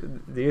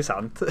är ju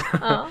sant.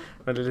 Ja.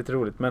 Men det är lite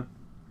roligt. Men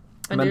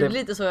det är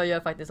lite så jag gör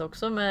faktiskt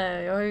också.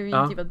 Jag har ju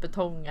intervjuat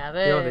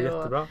betongare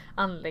och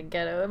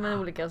anläggare med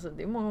olika. Så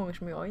det är många gånger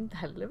som jag inte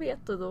heller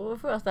vet. Och då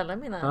får jag ställa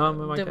mina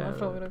dumma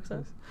frågor också.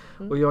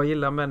 Och jag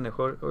gillar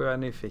människor och jag är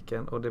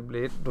nyfiken. Och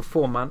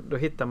då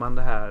hittar man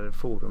det här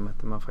forumet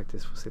där man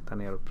faktiskt får sitta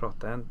ner och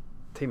prata en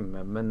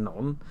timme med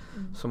någon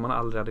som man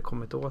aldrig hade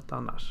kommit åt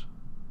annars.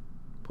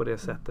 På det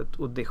sättet.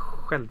 Och det är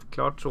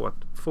självklart så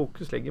att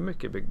fokus ligger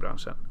mycket i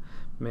byggbranschen.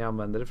 Men jag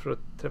använder det för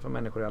att träffa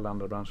människor i alla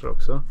andra branscher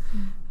också.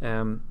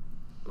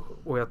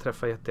 Och jag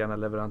träffar jättegärna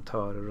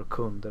leverantörer och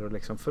kunder och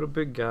liksom för att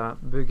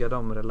bygga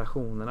de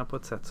relationerna på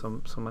ett sätt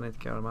som man inte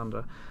kan göra med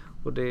andra.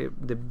 Och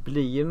det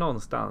blir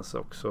någonstans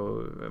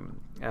också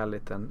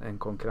ärligt en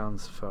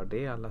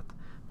konkurrensfördel att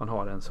man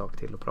har en sak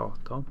till att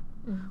prata om.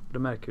 Och det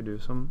märker du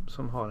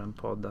som har en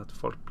podd att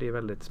folk blir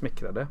väldigt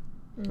smickrade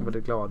och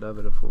väldigt glada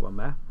över att få vara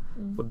med.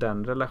 Och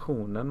den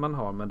relationen man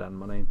har med den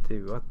man har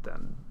intervjuat,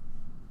 den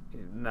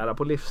nära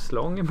på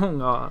livslång i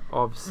många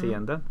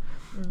avseenden.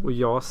 Och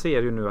jag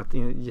ser ju nu att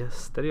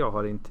gäster jag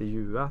har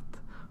intervjuat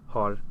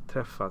har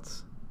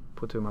träffats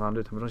på tu man hand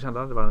utan, men de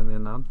kände aldrig varandra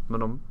innan, men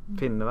de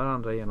finner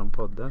varandra genom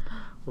podden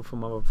och får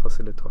man vara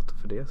facilitator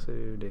för det så är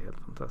ju det helt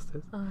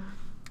fantastiskt.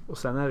 Och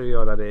sen är det att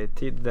göra det i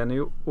tid. Den är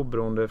ju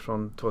oberoende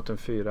från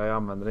 2004, jag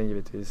använder den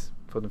givetvis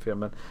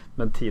 2004,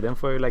 men tiden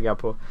får jag ju lägga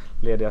på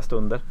lediga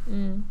stunder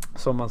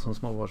som man som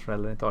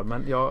småbarnsförälder inte har.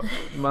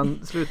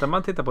 Men slutar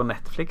man titta på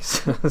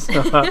Netflix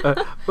så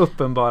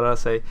uppenbarar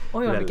sig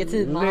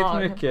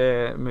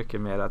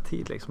mycket mera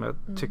tid liksom. Jag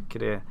tycker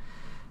det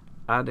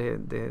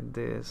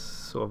är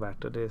så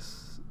värt och det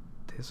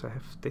är så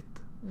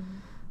häftigt.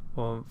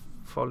 Och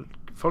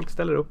folk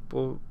ställer upp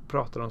och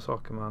pratar om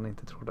saker man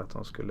inte trodde att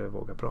de skulle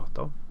våga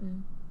prata om.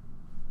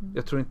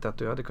 Jag tror inte att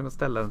du hade kunnat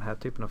ställa den här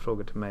typen av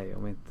frågor till mig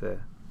om inte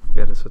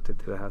vi hade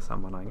suttit i det här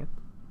sammanhanget.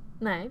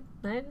 Nej,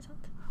 det är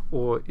sant.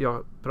 Och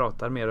jag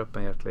pratar mer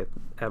öppenhjärtligt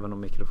även om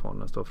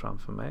mikrofonen står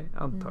framför mig,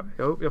 antar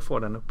jag. Jag får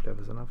den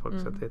upplevelsen av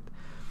folk så att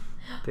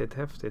det är ett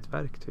häftigt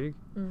verktyg.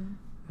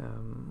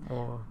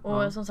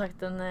 Och som sagt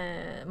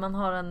man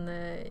har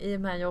i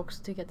och med jag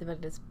också tycker att det är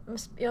väldigt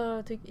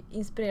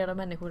inspirerande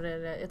människor.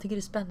 Jag tycker det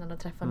är spännande att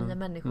träffa nya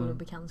människor och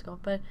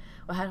bekantskaper.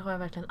 Och här har jag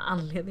verkligen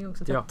anledning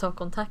också till att ta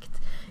kontakt.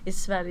 I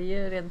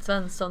Sverige, rent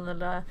Svensson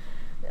eller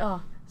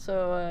så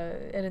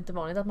är det inte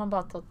vanligt att man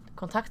bara tar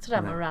kontakt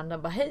sådär med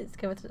random. Bara hej,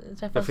 ska vi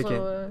träffas? Jag fick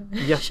en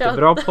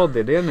jättebra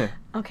poddidé nu.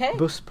 Okay.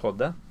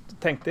 Busspodden.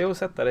 Tänk dig att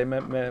sätta dig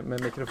med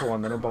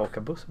mikrofonen och bara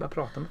åka buss och börja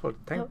prata med folk.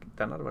 Tänk,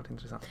 den hade varit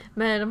intressant.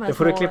 Det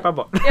får du klippa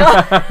bort.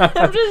 Ja,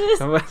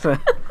 precis.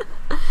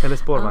 Eller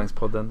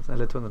spårvagnspodden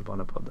eller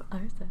tunnelbanepodden. Ja,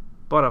 just det.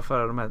 Bara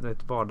föra de här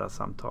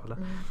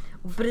vardagssamtalen.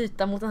 Och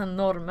bryta mot den här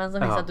normen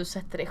som visar att du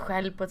sätter dig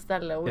själv på ett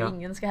ställe och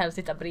ingen ska här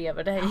sitta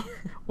bredvid dig.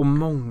 Och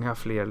många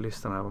fler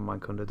lyssnare än vad man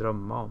kunde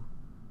drömma om.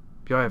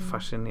 Jag är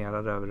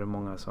fascinerad över hur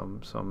många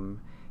som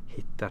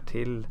hittar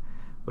till.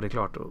 Och det är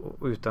klart,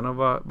 och utan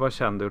att vara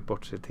känd och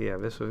bort sig i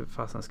tv så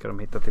fastän ska de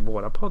hitta till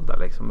våra poddar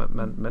liksom.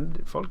 Men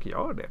folk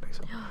gör det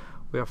liksom.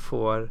 Och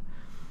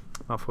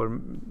man får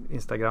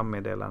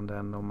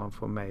Instagram-meddelanden och man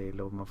får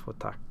mejl och man får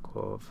tack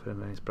och för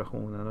den här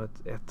inspirationen. Och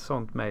ett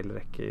sånt mejl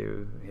räcker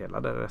ju hela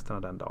resten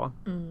av den dagen.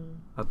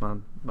 Att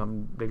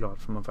man blir glad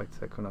för att man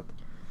faktiskt har kunnat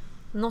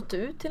nått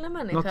ut till en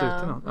människa. Nått ut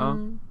till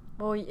någon,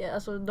 Och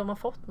alltså, de har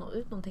fått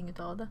ut någonting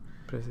utav det.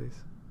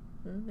 Precis.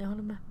 Jag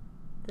håller med.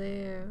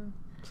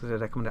 Så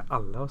jag rekommenderar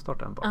alla att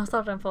starta en podd. Ja,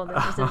 starta en podd,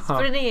 precis.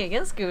 För din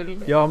egen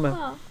skull. Ja, men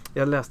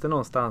jag läste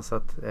någonstans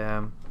att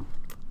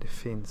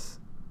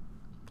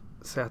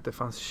det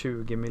fanns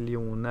 20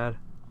 miljoner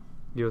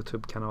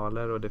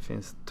YouTube-kanaler och det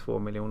finns 2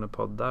 miljoner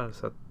poddar,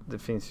 så att det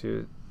finns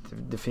ju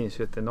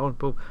ett enormt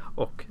behov.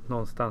 Och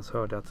någonstans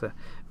hörde jag att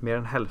mer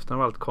än hälften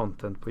av allt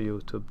content på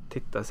YouTube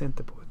tittas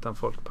inte på, utan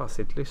folk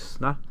passivt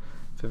lyssnar,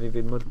 för vi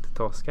vill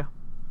multitaska.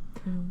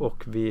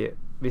 Och vi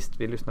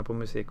lyssnar på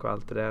musik och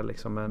allt det där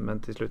liksom, men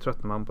till slut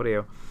tröttnar man på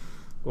det,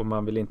 och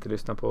man vill inte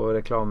lyssna på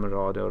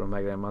reklamradio och de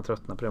här grejerna, man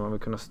tröttnar på det. Man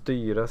vill kunna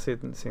styra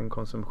sin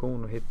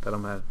konsumtion och hitta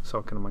de här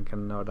sakerna man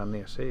kan nörda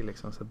ner sig i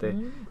liksom. Så att det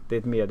är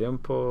ett medium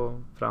på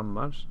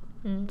frammarsch.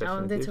 Ja,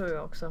 men det tror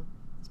jag också.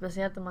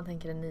 Speciellt om man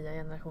tänker den nya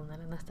generationen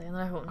eller nästa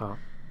generation. Ja.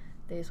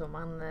 Det är så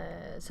man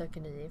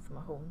söker ny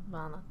information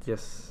bland annat.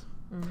 Yes.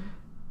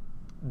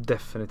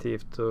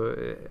 Definitivt. Och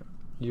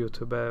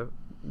YouTube är,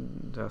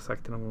 jag har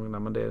sagt det någon gång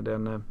innan, men det är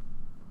den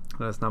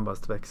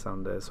snabbast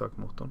växande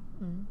sökmotorn.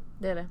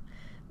 Det är det.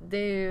 Det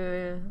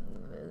är ju,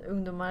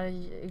 ungdomar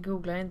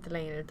googlar inte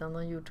längre utan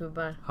de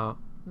YouTubar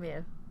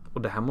mer.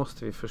 Och det här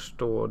måste vi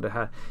förstå. Det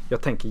här,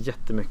 jag tänker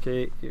jättemycket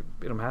i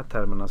de här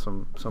termerna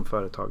som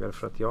företagare,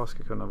 för att jag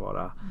ska kunna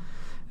vara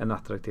en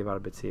attraktiv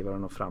arbetsgivare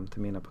och nå fram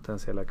till mina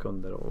potentiella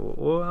kunder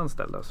och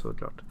anställda,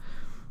 såklart.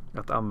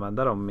 Att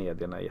använda de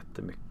medierna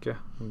jättemycket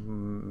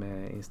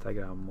med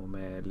Instagram och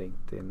med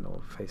LinkedIn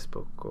och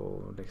Facebook,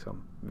 och liksom,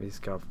 vi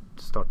ska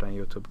starta en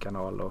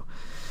YouTube-kanal, och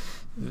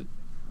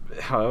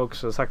jag har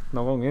också sagt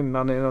någon gång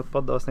innan i något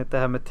poddavsnitt det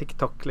här med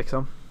TikTok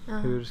liksom.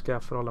 Hur ska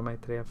jag förhålla mig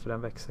till det? För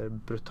den växer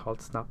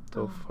brutalt snabbt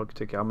och folk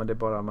tycker men det är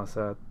bara en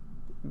massa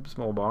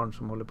små barn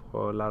som håller på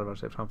och larvar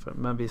sig framför.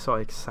 Men vi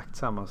sa exakt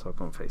samma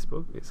sak om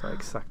Facebook. Vi sa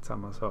exakt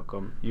samma sak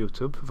om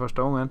YouTube för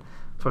första gången.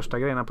 Första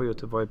grejerna på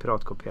YouTube var ju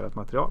piratkopierat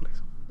material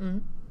liksom.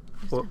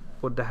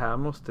 Och det här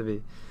måste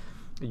vi,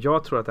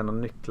 jag tror att en av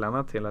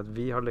nycklarna till att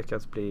vi har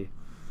lyckats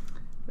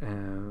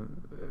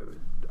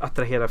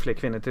attrahera fler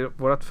kvinnor till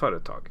vårt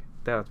företag,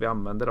 det är att vi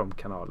använder de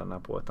kanalerna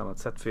på ett annat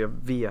sätt. För jag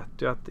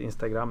vet ju att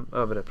Instagram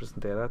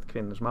överrepresenterar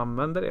kvinnor som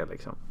använder det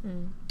liksom.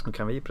 Och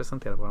kan vi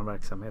presentera vår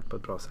verksamhet på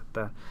ett bra sätt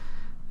där,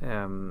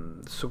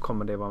 så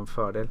kommer det vara en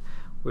fördel.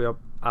 Och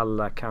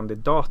alla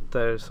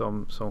kandidater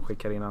som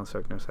skickar in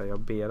ansökningar och säger, jag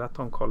ber att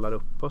de kollar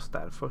upp oss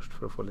där först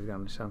för att få lite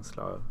grann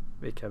känsla av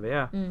vilka vi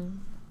är.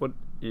 Och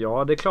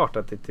ja, det är klart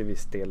att det till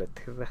viss del är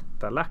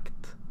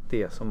tillrättalagt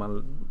det som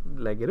man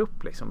lägger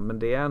upp liksom. Men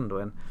det är ändå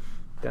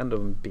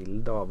en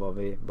bild av vad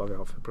vi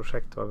har för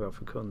projekt, vad vi har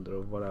för kunder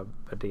och våra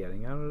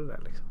värderingar och det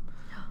där liksom.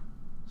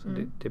 Så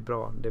det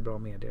är bra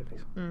medier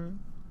liksom.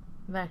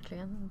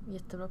 Verkligen,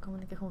 jättebra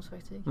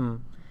kommunikationsverktyg.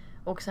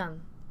 Och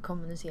sen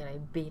kommunicera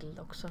i bild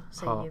också,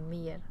 säger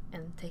mer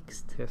än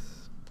text.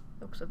 Yes.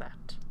 Det är också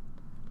värt.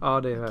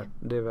 Ja,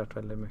 det är värt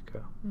väldigt mycket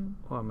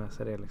att ha med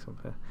sig det liksom.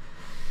 För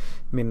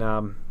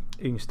mina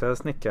yngsta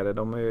snickare,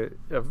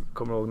 jag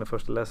kommer ihåg när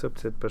först jag läste upp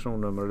sitt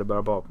personnummer och det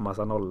började bara på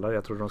massa nollor.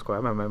 Jag trodde de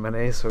skojade med mig, men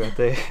jag insåg att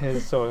det är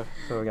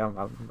så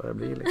gammal man börjar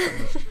bli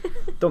liksom.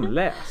 De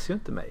läser ju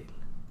inte mejl.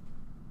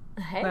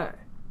 Nej.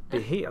 Det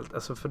är helt,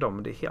 alltså för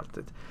dem, det är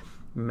helt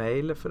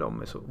mejl för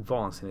dem är så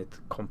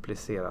vansinnigt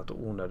komplicerat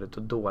och onödigt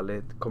och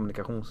dåligt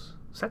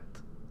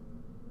kommunikationssätt.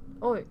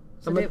 Oj.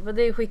 Så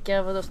det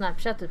skickar vadå,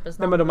 Snapchat typ?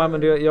 Nej, men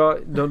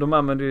de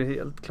använder ju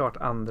helt klart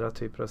andra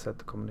typer av sätt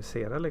att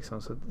kommunicera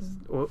liksom. Så,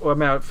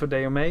 och för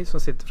dig och mig som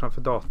sitter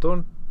framför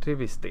datorn till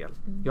viss del.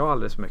 Jag har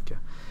alldeles mycket.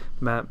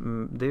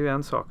 Men det är ju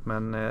en sak,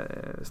 men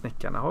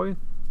snickarna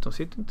de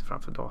sitter inte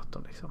framför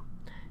datorn liksom.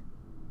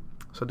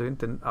 Så det är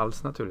inte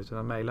alls naturligt,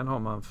 utan mejlen har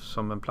man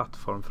som en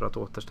plattform för att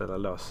återställa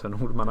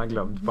lösenord man har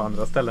glömt på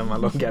andra ställen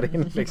man loggar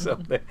in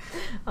liksom.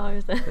 Ja,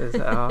 just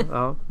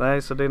det.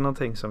 Nej, så det är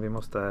någonting som vi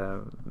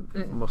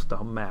måste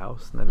ha med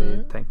oss när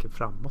vi tänker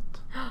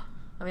framåt.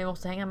 Ja, vi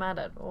måste hänga med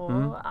där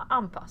och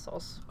anpassa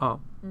oss. Ja,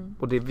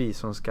 och det är vi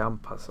som ska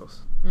anpassa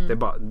oss. Det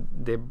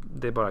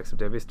är bara att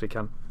acceptera. Visst, vi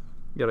kan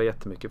göra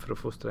jättemycket för att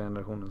fostra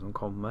generationen som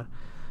kommer,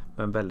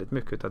 men väldigt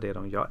mycket av det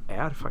de gör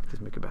är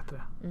faktiskt mycket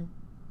bättre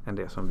än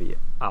det som vi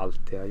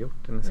alltid har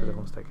gjort i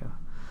citationstecken.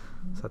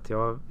 Så att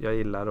jag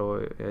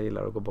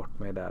gillar att gå bort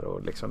mig där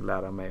och liksom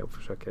lära mig och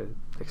försöka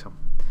liksom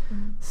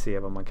se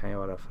vad man kan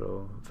göra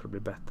för att bli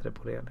bättre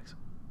på det liksom.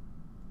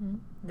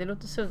 Det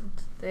låter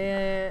sunt. Det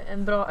är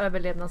en bra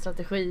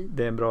överlevnadsstrategi.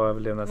 Det är en bra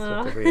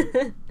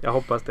överlevnadsstrategi. Jag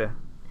hoppas det.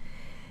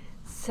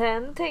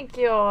 Sen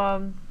tänker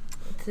jag,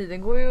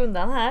 tiden går ju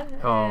undan här.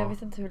 Ja. Jag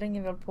vet inte hur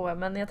länge vi håller på,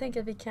 men jag tänker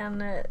att vi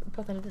kan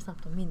prata lite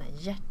snabbt om mina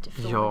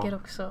hjärtefrågor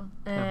också.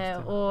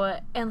 Och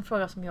en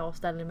fråga som jag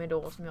ställer mig då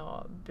och som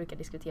jag brukar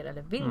diskutera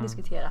eller vill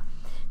diskutera,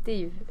 det är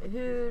ju,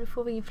 hur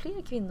får vi in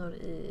fler kvinnor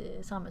i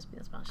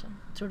samhällsbyggnadsbranschen,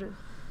 tror du?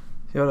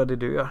 Göra det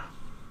du gör.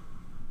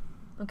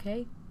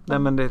 Okej. Nej,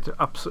 men det är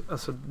absolut,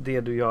 alltså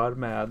det du gör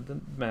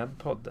med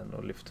podden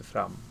och lyfter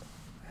fram,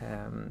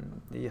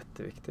 det är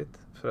jätteviktigt,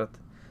 för att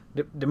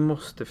det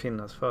måste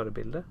finnas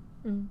förebilder.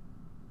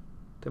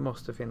 Det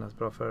måste finnas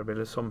bra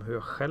förebilder, som hur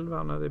jag själv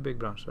hamnade i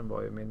byggbranschen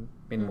var ju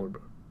min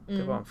morbror.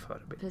 Det var en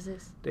förebild.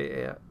 Precis.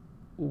 Det är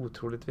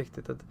otroligt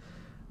viktigt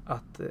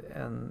att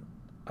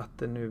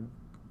det nu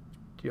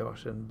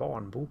görs en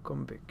barnbok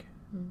om bygg.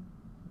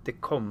 Det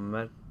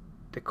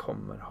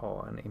kommer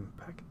ha en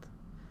impact.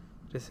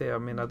 Det ser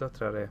jag, mina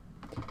döttrar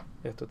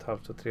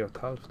 1,5 och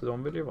 3,5.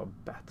 De vill ju vara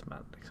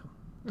Batman liksom.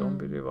 De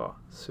vill ju vara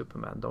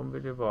Superman. De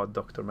vill ju vara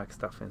Dr.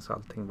 McStuffins och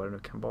allting vad det nu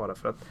kan vara.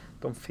 För att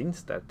de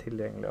finns där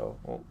tillgängliga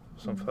och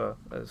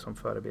som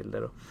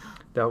förebilder. Och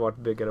det har varit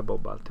byggare och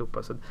Bob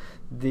alltihopa. Så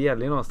det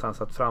gäller ju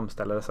någonstans att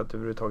framställa det så att det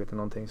överhuvudtaget är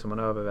någonting som man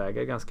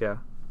överväger ganska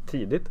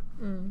tidigt.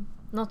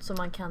 Något som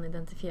man kan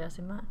identifiera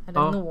sig med.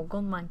 Eller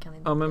någon man kan identifiera sig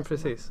med. Ja, men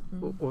precis.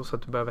 Och så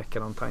att du börjar väcka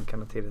de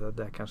tankarna tidigt att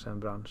det är kanske en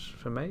bransch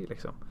för mig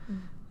liksom.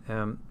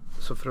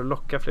 Så för att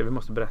locka fler, vi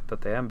måste berätta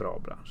att det är en bra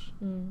bransch.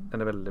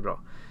 Den är väldigt bra.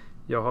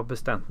 Jag har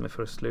bestämt mig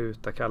för att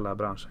sluta kalla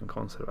branschen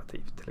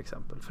konservativ till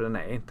exempel. För den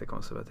är inte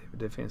konservativ.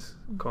 Det finns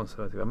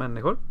konservativa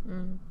människor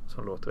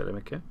som låter väldigt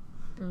mycket.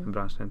 Men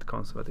branschen är inte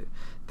konservativ.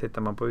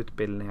 Tittar man på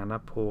utbildningarna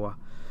på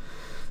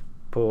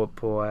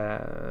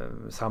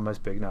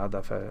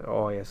samhällsbyggnad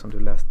för AE som du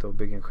läste och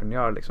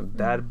byggingenjör liksom,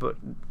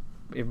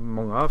 i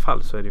många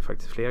fall så är det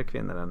faktiskt fler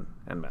kvinnor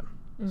än män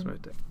som är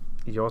ute.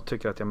 Jag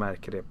tycker att jag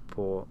märker det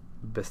på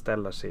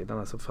beställarsidan,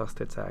 alltså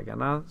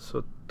fastighetsägarna,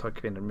 så tar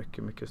kvinnor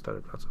mycket, mycket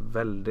större plats.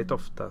 Väldigt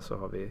ofta så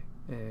har vi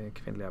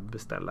kvinnliga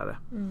beställare.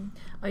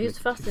 Ja, just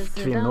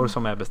fastighetssidan. Kvinnor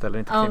som är beställare,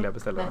 inte kvinnliga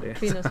beställare. Nej,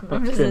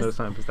 kvinnor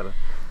som är beställare.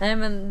 Nej,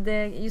 men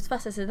just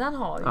fastighetssidan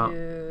har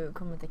ju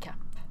kommit ikapp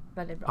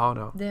väldigt bra.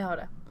 Ja, det har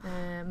det.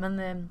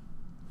 Men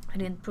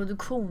rent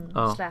produktion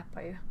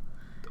släpar ju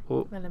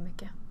väldigt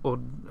mycket. Och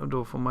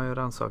då får man ju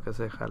rannsaka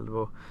sig själv.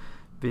 Och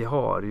vi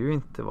har ju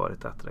inte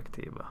varit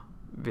attraktiva.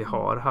 Vi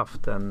har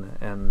haft en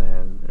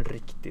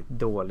riktigt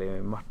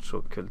dålig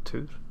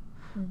machokultur.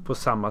 På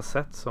samma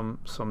sätt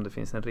som det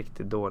finns en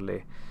riktigt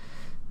dålig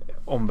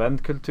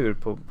omvänd kultur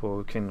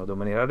på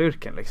kvinnodominerade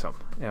yrken liksom.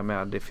 Jag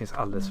menar, det finns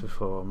alldeles för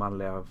få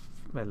manliga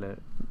eller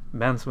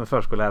män som är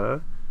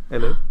förskollärare,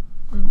 eller hur?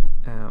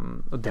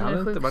 Och det har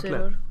inte varit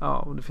lätt. Ja,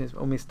 och det finns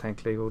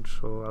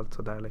misstänkliggjords och allt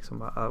så där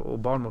liksom, och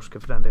barnmorskor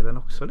för den delen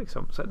också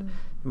liksom. Så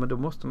men då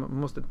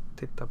måste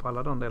titta på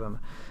alla de delarna.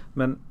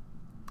 Men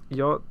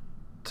jag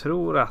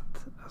tror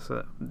att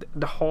alltså,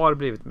 det har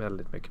blivit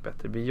väldigt mycket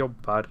bättre.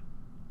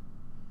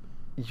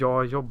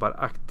 Jag jobbar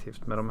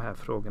aktivt med de här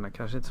frågorna,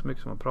 kanske inte så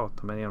mycket som att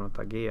prata, men genom att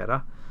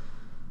agera.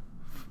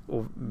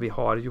 Och vi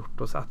har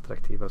gjort oss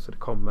attraktiva, så det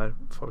kommer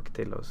folk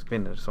till oss,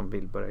 kvinnor som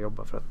vill börja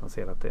jobba för att man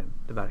ser att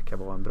det verkar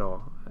vara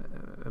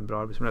en bra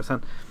arbetsmiljö.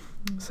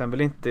 Sen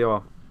vill inte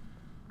jag,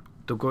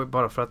 då går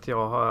bara för att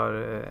jag har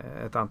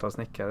ett antal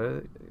snickare,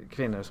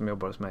 kvinnor som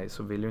jobbar hos mig,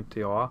 så vill ju inte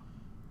jag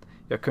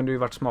kunde ju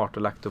varit smart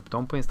och lagt upp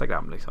dem på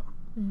Instagram liksom.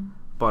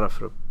 Bara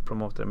för att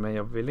promota det, men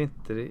jag vill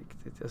inte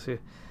riktigt, alltså,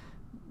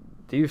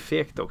 det är ju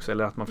fegt också,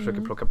 eller att man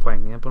försöker plocka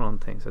poängen på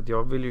någonting, så att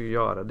jag vill ju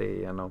göra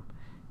det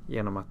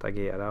genom att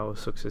agera och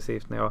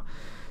successivt.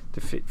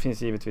 Det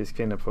finns givetvis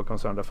kvinnor på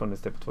koncernen, det har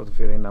funnits det på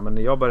 2004 innan, men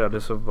när jag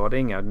började så var det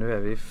inga, nu är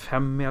vi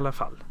 5 i alla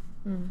fall.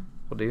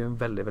 Och det är ju en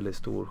väldigt, väldigt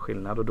stor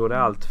skillnad, och då är det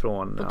allt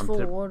från på 2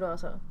 år då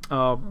alltså?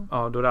 Ja,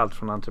 då är det allt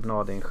från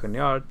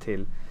entreprenadingenjör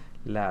till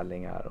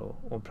lärlingar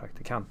och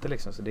praktikanter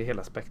liksom, så det är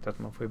hela spektrat,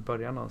 man får ju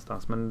börja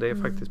någonstans, men det är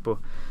faktiskt på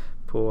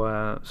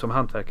som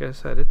hantverkare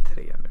så är det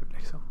 3 nu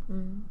liksom.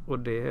 Och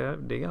det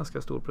är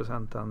ganska stor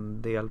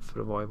procentandel för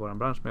att vara i våran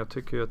bransch, men jag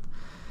tycker ju att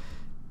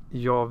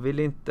jag vill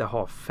inte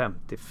ha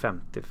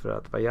 50-50 för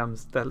att vara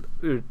jämställd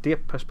ur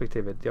det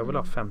perspektivet. Jag vill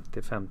ha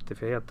 50-50,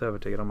 för jag är helt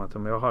övertygad om att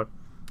om jag har,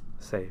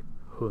 säg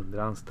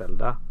 100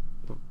 anställda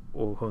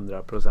och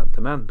 100%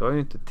 är män, då har jag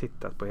ju inte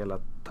tittat på hela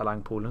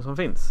talangpoolen som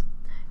finns.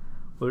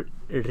 Och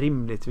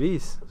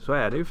rimligtvis så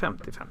är det ju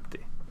 50-50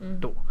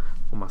 då,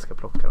 om man ska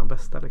plocka de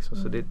bästa liksom.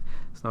 Så det är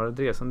snarare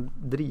det som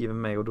driver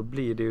mig, och då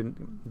blir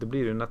det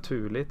ju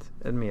naturligt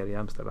en mer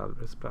jämställd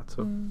arbetsplats.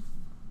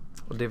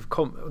 Och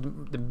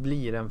det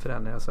blir en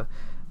förändring, alltså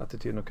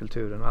attityden och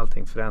kulturen och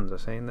allting förändrar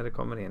sig när det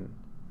kommer in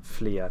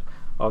fler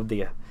av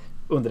det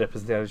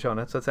underrepresenterade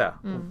könet så att säga.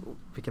 Och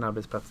vilken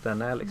arbetsplats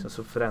den är liksom,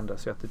 så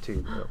förändras ju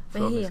attityden.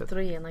 Med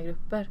heterogena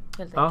grupper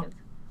helt enkelt.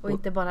 Och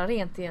inte bara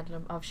rent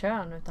egentligen av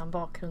kön, utan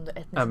bakgrund och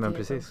etnicitet. Ja, men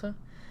precis. Också.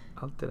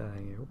 Allt det där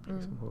hänger ihop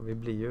liksom. Och vi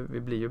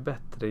blir ju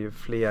bättre ju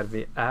fler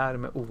vi är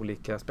med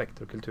olika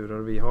aspekter och kulturer.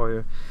 Och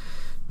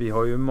vi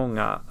har ju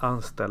många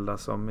anställda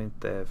som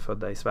inte är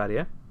födda i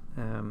Sverige.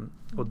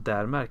 Och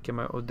där märker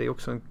man, och det är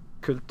också en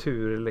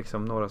kultur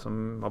liksom, några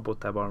som har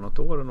bott här bara något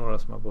år och några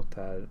som har bott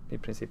här i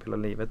princip hela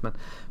livet,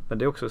 men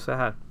det är också så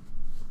här,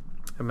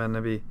 jag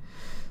menar,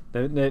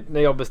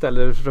 när jag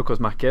beställer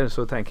frukostmackor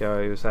så tänker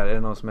jag ju så här, är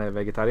det någon som är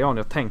vegetarian?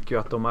 Jag tänker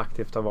ju att de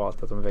aktivt har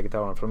valt att de är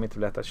vegetarianer för att de inte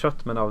vill äta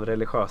kött, men av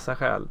religiösa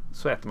skäl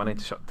så äter man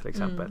inte kött till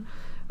exempel.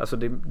 Alltså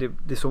det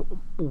är så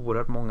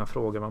oerhört många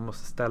frågor man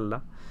måste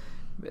ställa.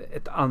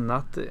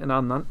 En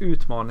annan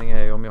utmaning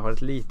är ju om jag har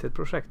ett litet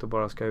projekt och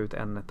bara ska ut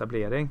en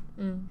etablering.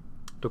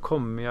 Då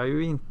kommer jag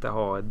ju inte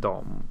ha ett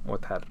dam och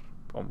ett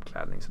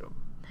herromklädningsrum.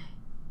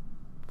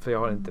 För jag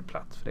har inte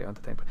plats för det, jag har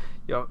inte tänkt på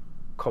det. Jag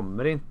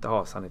kommer inte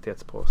ha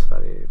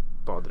sanitetspåsar i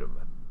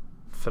badrummet.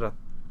 För att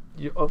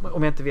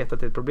om jag inte vet att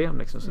det är ett problem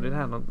liksom, så det är det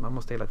här man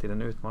måste hela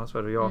tiden utmanas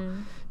för. Och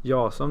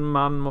jag som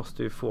man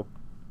måste ju få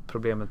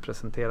problemet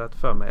presenterat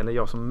för mig, eller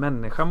jag som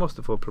människa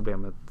måste få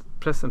problemet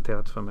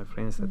presenterat för mig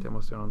för att inse att jag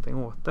måste göra någonting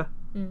åt det.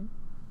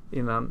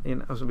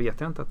 innan och så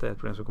vet jag inte att det är ett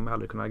problem, så kommer jag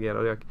aldrig kunna agera.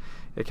 Och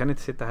jag kan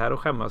inte sitta här och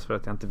skämmas för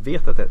att jag inte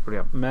vet att det är ett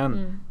problem.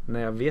 Men när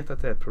jag vet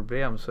att det är ett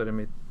problem så är det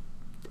mitt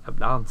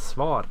jävla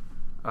ansvar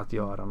att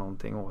göra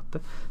någonting åt det.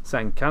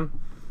 Sen kan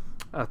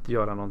att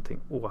göra någonting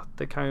åt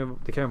det kan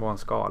ju vara en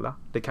skala.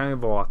 Det kan ju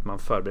vara att man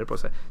förbereder på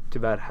sig.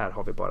 Tyvärr, här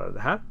har vi bara det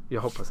här.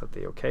 Jag hoppas att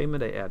det är okej med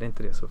det. Är det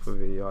inte det så får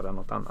vi göra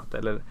något annat.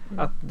 Eller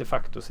att de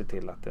facto se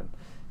till att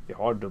vi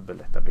har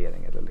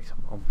dubbeletablering eller liksom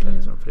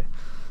omklädningsrum för det.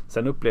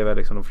 Sen upplever jag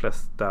liksom de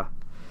flesta,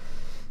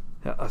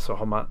 alltså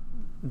har man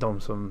de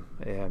som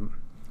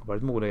har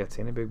varit modighet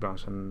in i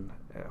byggbranschen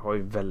har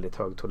ju väldigt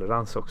hög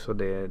tolerans också.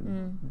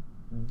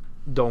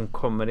 De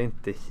kommer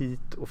inte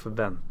hit och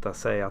förväntar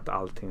sig att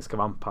allting ska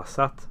vara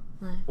anpassat.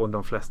 Nej. Och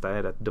de flesta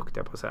är rätt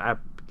duktiga på att säga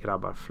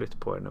grabbar, flytt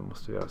på er, nu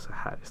måste vi göra så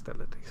här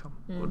istället liksom.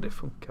 Och det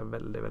funkar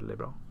väldigt, väldigt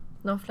bra.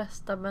 De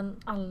flesta, men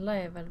alla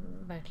är väl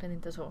verkligen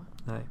inte så.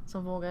 Nej.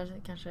 Som vågar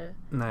kanske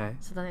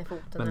sätta ner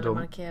foten men eller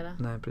markera.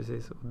 Nej,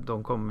 precis. Och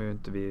de kommer ju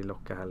inte vi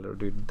locka heller. Och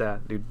det är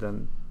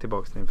den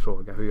tillbaka till din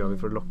fråga. Hur gör vi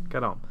för att locka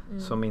dem?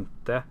 Som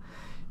inte...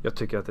 Jag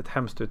tycker att ett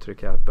hemskt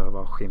uttryck är att behöva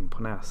ha skinn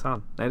på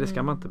näsan. Nej, det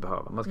ska man inte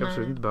behöva. Man ska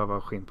absolut inte behöva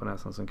ha skinn på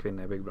näsan som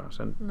kvinna i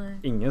byggbranschen. Nej.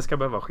 Ingen ska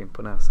behöva ha skinn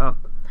på näsan.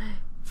 Nej.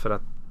 För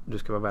att du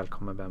ska vara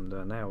välkommen vem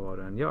du än är och vad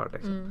du än gör.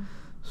 Liksom.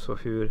 Så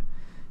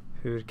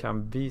hur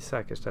kan vi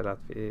säkerställa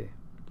att vi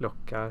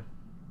lockar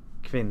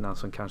kvinnan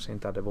som kanske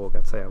inte hade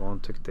vågat säga vad hon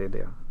tyckte i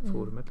det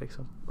forumet.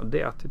 Liksom. Och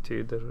det är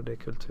attityder och det är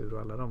kultur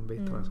och alla de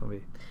bitarna som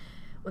vi...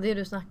 Och det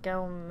du snackade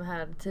om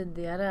här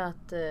tidigare,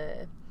 att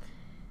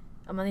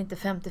man inte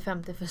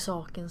 50-50 för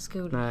sakens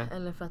skull. Nej.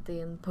 Eller för att det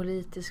är en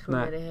politisk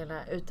fråga i det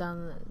hela,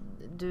 utan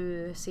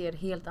du ser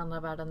helt andra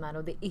världar med,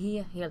 och det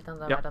är helt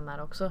andra världar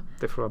med också.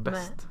 Det får vara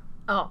bäst.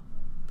 Ja,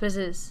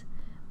 precis.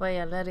 Vad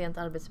gäller rent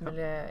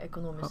arbetsmiljö,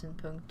 ekonomisk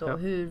synpunkt och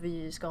hur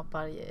vi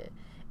skapar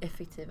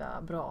effektiva,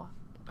 bra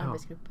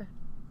arbetsgrupper.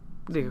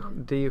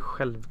 Det är ju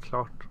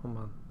självklart om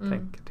man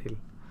tänker till.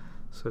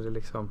 Så det är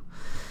liksom...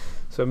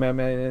 Så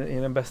med i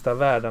den bästa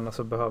världen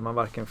så behöver man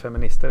varken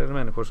feminister eller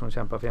människor som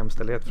kämpar för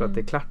jämställdhet, för att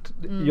det är klart.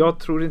 Jag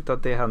tror inte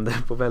att det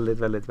händer på väldigt,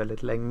 väldigt,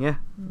 väldigt länge.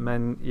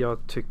 Men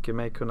jag tycker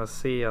mig kunna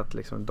se att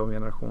liksom de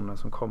generationerna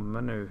som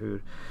kommer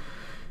nu,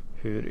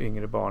 hur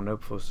yngre barn är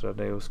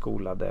uppfostrade och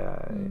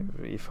skolade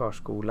i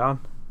förskolan,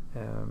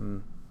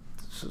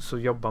 så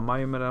jobbar man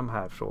ju med de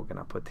här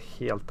frågorna på ett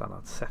helt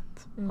annat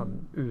sätt. Man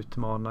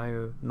utmanar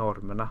ju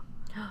normerna.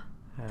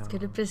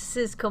 Skulle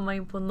precis komma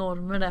in på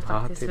normer där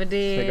faktiskt. För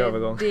det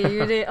är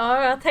ju det.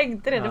 Ja, jag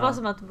tänkte det. Det var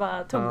som att du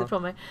bara tog det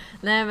från mig.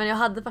 Nej, men jag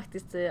hade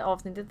faktiskt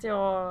avsnittet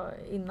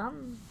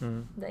innan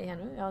dig här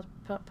nu. Jag har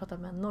pratat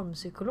med en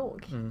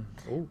normpsykolog.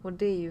 Och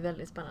det är ju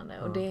väldigt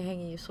spännande. Och det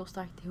hänger ju så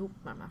starkt ihop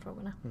med de här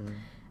frågorna.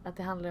 Att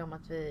det handlar om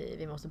att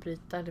vi måste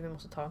bryta, eller vi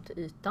måste ta dem till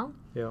ytan.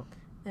 Ja.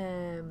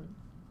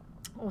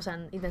 Och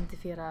sen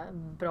identifiera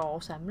bra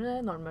och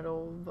sämre normer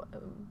och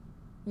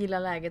gilla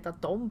läget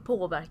att de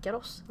påverkar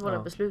oss,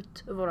 våra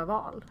beslut och våra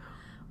val.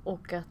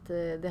 Och att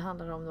det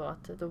handlar om då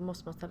att då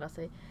måste man ställa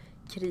sig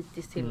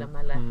kritiskt till dem,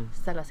 eller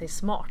ställa sig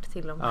smart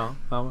till dem.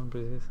 Ja, men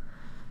precis.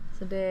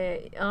 Så det,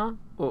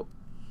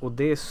 och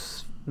det är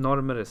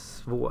normer är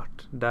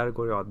svårt. Där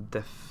går jag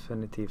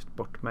definitivt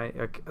bort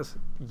mig.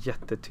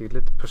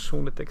 Jättetydligt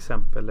personligt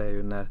exempel är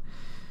ju när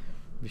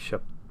vi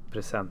köpt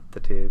presenter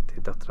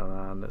till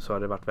döttrarna, så har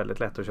det varit väldigt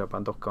lätt att köpa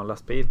en docka och en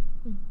lastbil.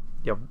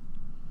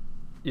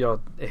 Jag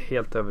är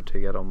helt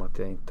övertygad om att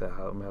jag inte,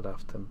 om jag hade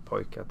haft en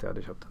pojke, att jag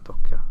hade köpt en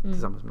docka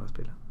tillsammans med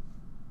lastbilen.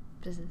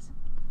 Precis.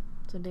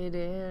 Så det är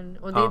det.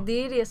 Och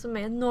det är det som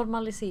är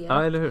normaliserat.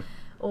 Ja, eller hur?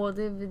 Och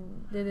det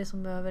är det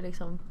som behöver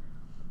liksom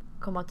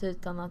komma till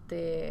ytan, att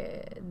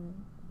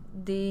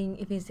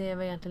det finns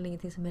egentligen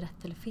ingenting som är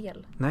rätt eller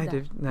fel.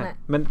 Nej.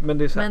 Men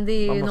det är så här, men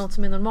det är ju något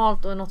som är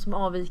normalt, och något som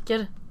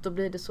avviker, då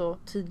blir det så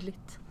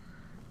tydligt.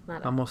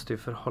 Man måste ju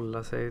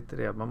förhålla sig till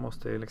det. Man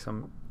måste ju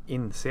liksom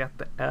inse att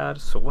det är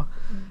så.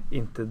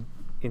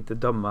 Inte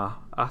döma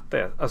att det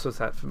är. Alltså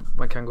så här,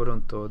 man kan gå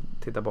runt och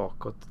titta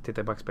bakåt,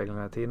 titta i backspegeln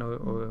hela tiden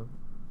och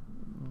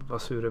vara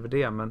sur över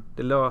det, men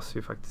det löser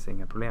ju faktiskt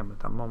inga problem,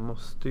 utan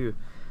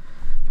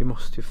vi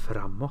måste ju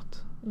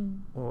framåt.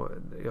 Och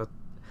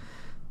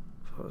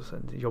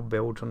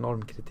jobbiga ord som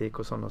normkritik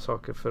och sådana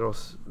saker för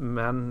oss,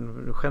 men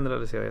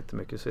generaliserar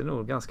jättemycket, så är det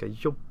nog ganska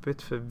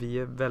jobbigt, för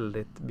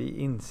vi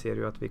inser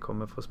ju att vi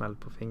kommer få smäll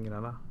på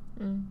fingrarna.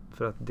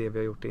 För att det vi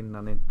har gjort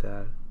innan inte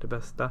är det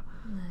bästa.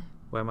 Nej.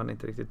 Och är man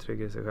inte riktigt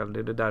trygg i sig själv, det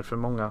är därför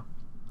många,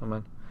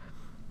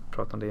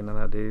 pratar om det innan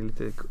här,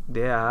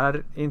 det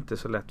är inte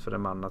så lätt för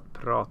en man att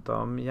prata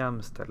om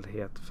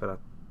jämställdhet, för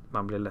att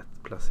man blir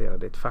lätt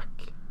placerad i ett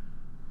fack.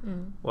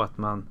 Och att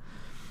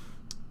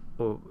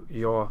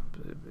jag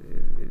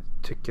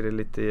tycker det är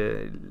lite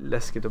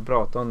läskigt att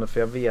prata om det, för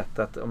jag vet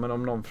att om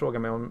någon frågar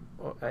mig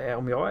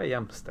om jag är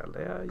jämställd,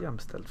 är jag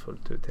jämställd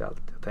fullt ut i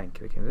allt jag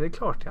tänker kring det? Det är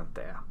klart jag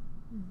inte är.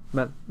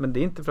 Men det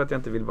är inte för att jag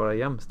inte vill vara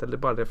jämställd, det är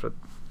bara det för att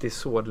det är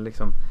så det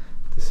liksom,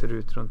 det ser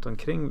ut runt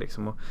omkring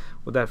liksom,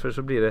 och därför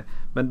så blir det,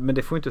 men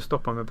det får inte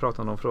stoppa mig att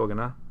prata om de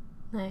frågorna.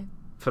 Nej.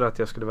 För att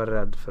jag skulle vara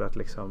rädd för att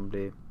liksom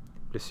bli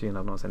bli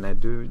synad. Någon säger,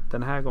 nej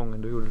den här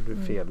gången gjorde du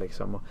fel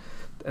liksom. Och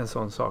en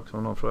sån sak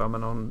som någon frågar,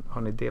 men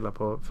har ni delat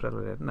på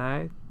föräldraledighet?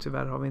 Nej,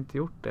 tyvärr har vi inte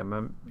gjort det,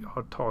 men jag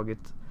har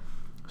tagit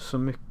så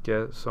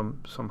mycket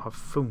som har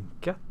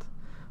funkat.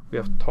 Och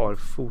jag tar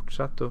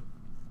fortsatt, och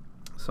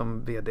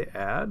som vd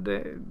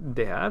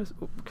det är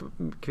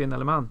kvinna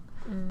eller man.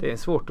 Det är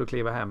svårt att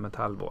kliva hem ett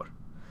halvår.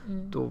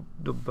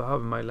 Då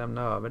behöver man ju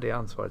lämna över det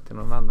ansvaret till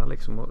någon annan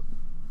liksom. Och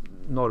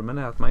normen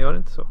är att man gör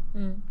inte så.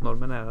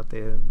 Normen är att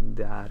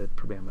det är ett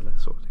problem eller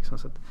så liksom.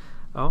 Så att,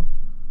 ja.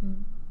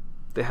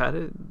 Det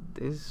här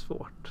är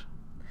svårt.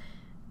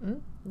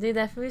 Det är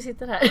därför vi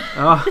sitter här.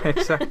 Ja,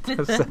 exakt.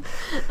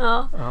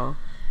 Ja.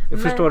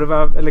 Förstår du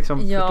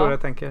vad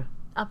jag tänker?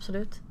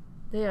 Absolut.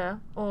 Det gör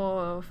jag.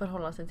 Och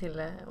förhålla sig till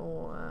det.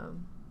 Och,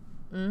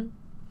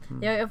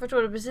 Jag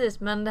förstår det precis.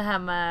 Men det här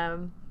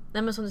med,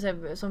 men som du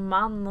säger, som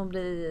man och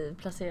bli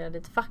placerad i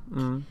ett fack.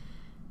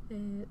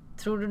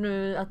 Tror du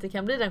nu att det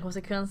kan bli den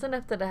konsekvensen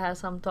efter det här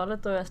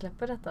samtalet och jag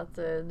släpper detta, att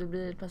du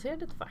blir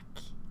placerad i ett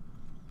fack?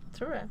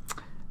 Tror du det?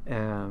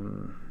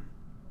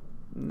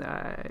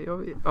 Nej,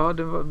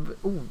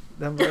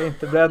 den var jag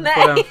inte beredd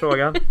på den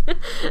frågan.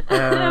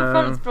 En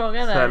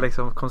följdfråga där.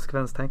 Liksom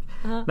konsekvenstänk.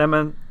 Nej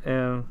men,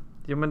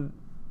 men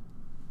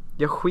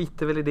jag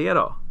skiter väl i det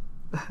då.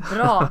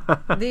 Bra.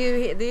 Det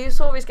är ju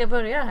så vi ska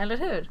börja, eller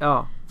hur?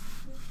 Ja.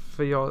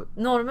 För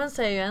normen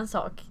säger ju en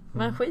sak,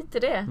 men skit i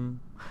det.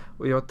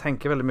 Och jag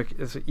tänker väldigt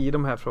mycket alltså, i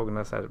de här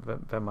frågorna så här,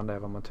 vem man är,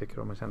 vad man tycker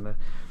om och känner.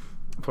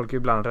 Folk är ju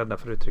ibland rädda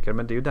för att uttrycka det,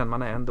 men det är ju den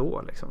man är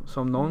ändå liksom.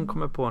 Så om någon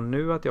kommer på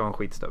nu att jag har en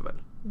skitstövel,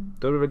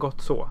 då är det väl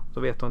gott så. Då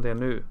vet hon det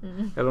nu.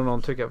 Eller om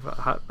någon tycker att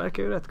här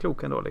verkar ju rätt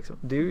klok ändå liksom.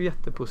 Det är ju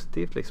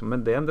jättepositivt liksom,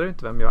 men det ändrar ju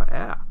inte vem jag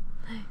är.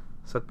 Nej.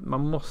 Så att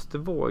man måste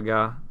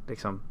våga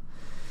liksom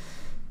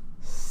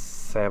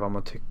säga vad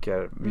man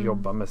tycker,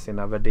 jobba med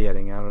sina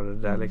värderingar och det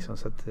där liksom,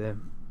 så att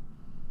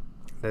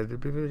det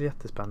blir väl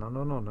jättespännande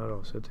om någon hör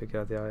av sig och tycker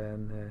att jag är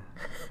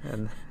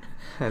en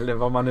eller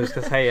vad man nu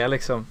ska säga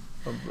liksom.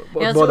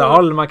 Båda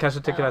håll, man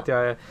kanske tycker att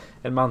jag är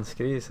en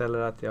mansgris eller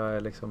att jag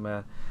är liksom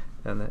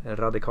en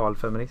radikal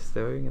feminist. Det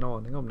har jag ju ingen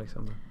aning om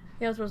liksom.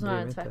 Jag tror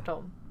snarare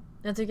tvärtom.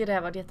 Jag tycker det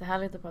har varit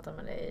jättehärligt att prata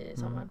med dig i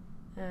sommar.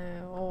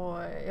 Och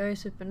jag är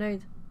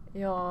supernöjd.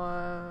 Jag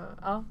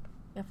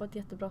har fått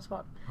jättebra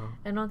svar.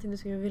 Är det någonting du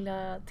skulle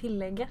vilja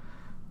tillägga?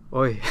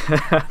 Oj.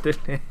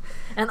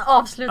 En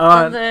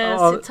avslutande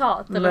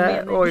citat eller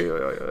mening. Oj.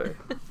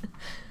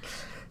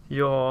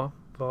 Ja,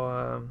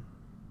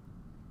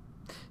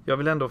 jag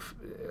vill ändå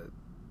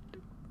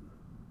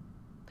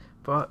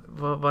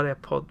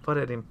vad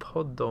är din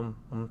podd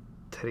om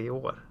 3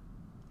 år?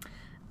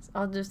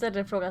 Ja, du ställde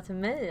en fråga till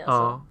mig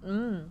alltså.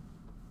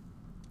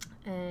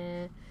 Ja.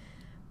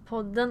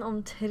 Podden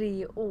om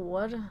 3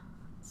 år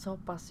så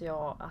hoppas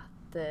jag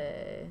att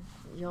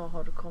jag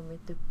har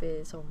kommit upp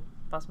i så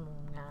pass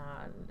många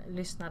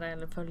lyssnare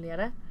eller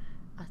följare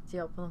att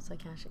jag på något sätt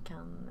kanske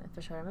kan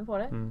försörja mig på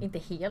det. Inte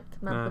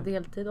helt, men på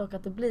deltid, och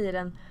att det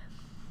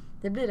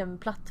blir en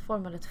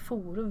plattform eller ett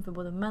forum för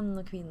både män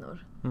och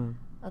kvinnor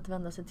att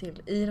vända sig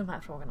till i de här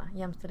frågorna.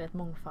 Jämställdhet,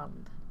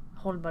 mångfald,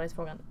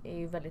 hållbarhetsfrågan är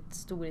ju väldigt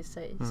stor i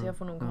sig. Så jag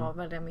får nog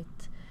välja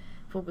mitt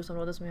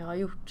fokusområde som jag har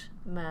gjort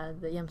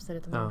med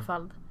jämställdhet och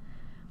mångfald.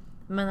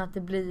 Men att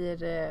det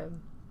blir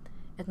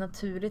ett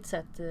naturligt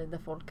sätt där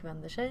folk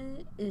vänder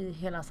sig i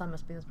hela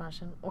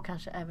samhällsbyggnadsbranschen och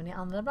kanske även i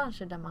andra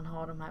branscher där man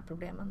har de här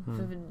problemen.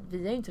 För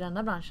vi är ju inte den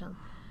enda branschen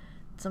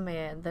som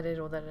är där det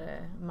råder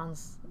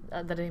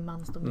där det är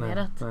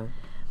mansdominerat. Nej.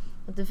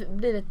 Att det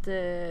blir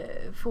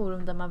ett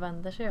forum där man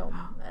vänder sig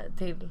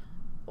till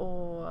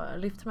och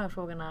lyfter de här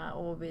frågorna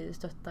och vi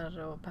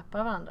stöttar och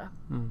peppar varandra.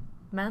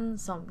 Män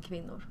som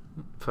kvinnor.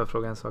 Får jag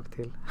fråga en sak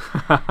till?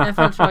 En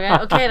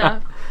följdfråga, okej då.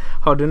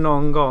 Har du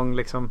någon gång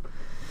liksom,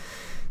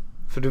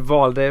 för du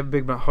valde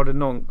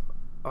byggbranschen,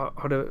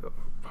 har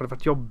det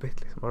varit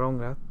jobbigt liksom? Har du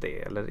ångrat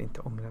det eller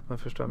inte ångrat, men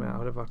förstår jag,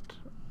 har det varit?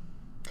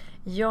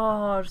 Jag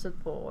har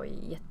stött på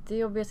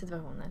jättejobbiga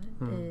situationer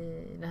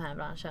i den här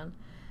branschen,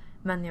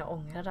 men jag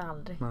ångrade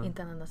aldrig,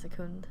 inte en enda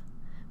sekund.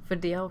 För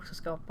det har också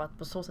skapat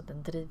på så sätt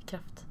en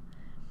drivkraft.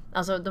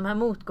 Alltså de här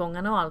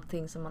motgångarna och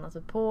allting som man har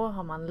stött på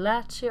har man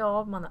lärt sig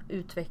av, man har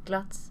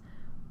utvecklats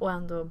och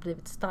ändå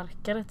blivit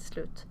starkare till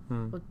slut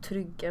och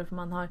tryggare, för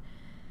man har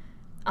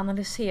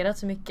analyserat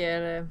så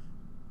mycket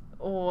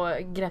och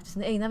grävt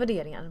sina egna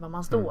värderingar, var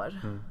man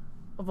står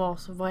och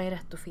vad är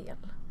rätt och fel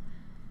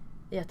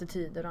i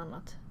attityder och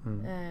annat.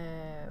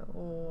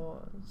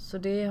 Och så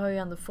det har ju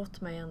ändå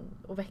fått mig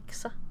att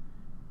växa,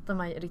 de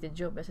här riktigt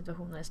jobbiga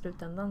situationerna i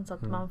slutändan, så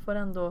att man får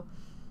ändå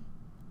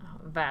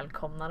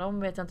välkomna dem,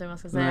 vet jag inte hur man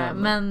ska säga.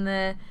 Men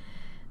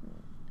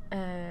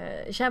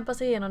kämpa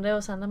sig igenom det,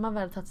 och sen när man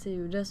väl tagit sig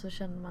ur det så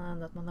känner man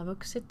ändå att man har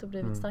vuxit och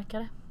blivit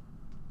starkare.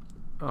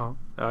 Ja,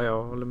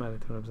 jag håller med dig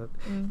till 100%.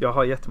 Jag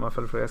har jättemånga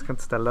följdfrågor, jag ska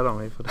inte ställa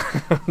dem.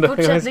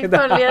 Fortsättning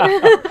följer.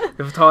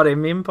 Jag får ta det i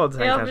min podd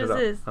sen kanske.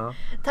 Precis. Då. Ja.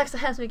 Tack så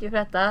hemskt mycket för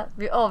detta.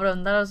 Vi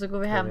avrundar och så går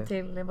vi hem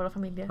till våra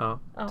familjer.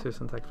 Ja.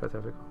 Tusen tack för att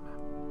jag fick komma med.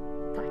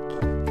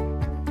 Tack.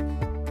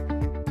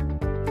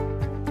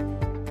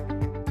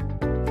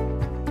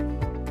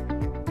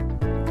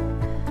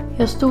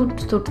 Ja,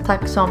 stort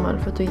tack Samuel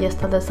för att du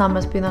gästade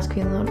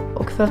Samhällsbyggnadskvinnor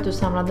och för att du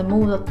samlade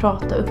mod att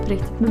prata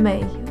uppriktigt med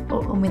mig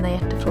och mina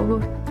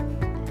hjärtefrågor.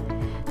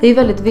 Det är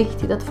väldigt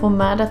viktigt att få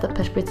med detta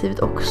perspektivet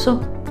också.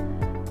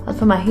 Att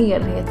få med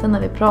helheten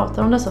när vi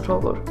pratar om dessa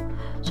frågor.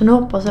 Så nu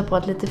hoppas jag på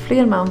att lite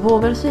fler män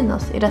vågar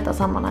synas i detta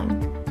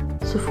sammanhang.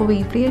 Så får vi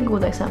in fler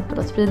goda exempel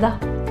att sprida.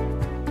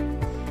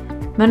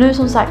 Men nu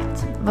som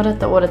sagt var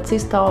detta årets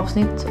sista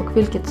avsnitt och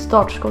vilket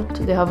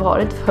startskott det har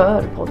varit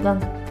för podden.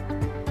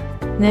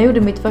 När jag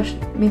gjorde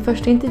min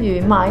första intervju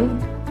i maj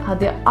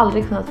hade jag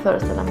aldrig kunnat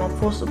föreställa mig att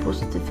få så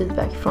positiv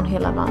feedback från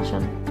hela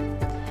branschen.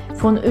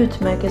 Få en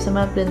utmärkelse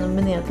med att bli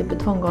nominerad till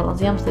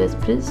Betonggalans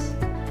jämställdhetspris,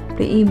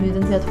 bli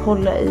inbjuden till att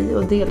hålla i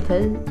och delta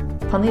i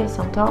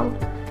panelsamtal,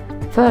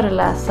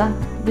 föreläsa,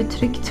 bli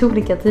tryckt till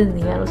olika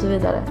tidningar och så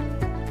vidare.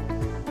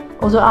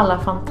 Och så alla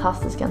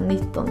fantastiska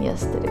 19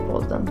 gäster i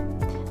podden.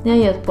 Ni har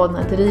gett podden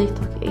ett rikt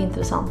och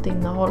intressant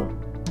innehåll.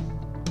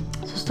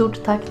 Så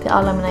stort tack till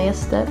alla mina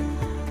gäster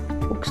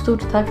och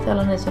stort tack till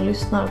alla ni som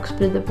lyssnar och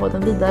sprider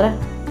podden vidare.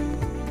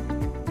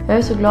 Jag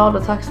är så glad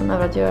och tacksam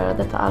över att göra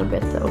detta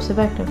arbete och ser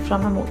verkligen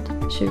fram emot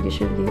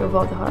 2020 och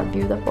vad det har att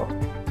bjuda på.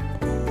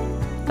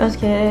 Jag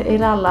önskar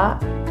er alla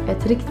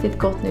ett riktigt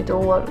gott nytt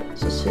år,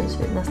 så syns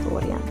vi nästa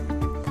år igen.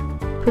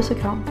 Puss och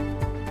kram!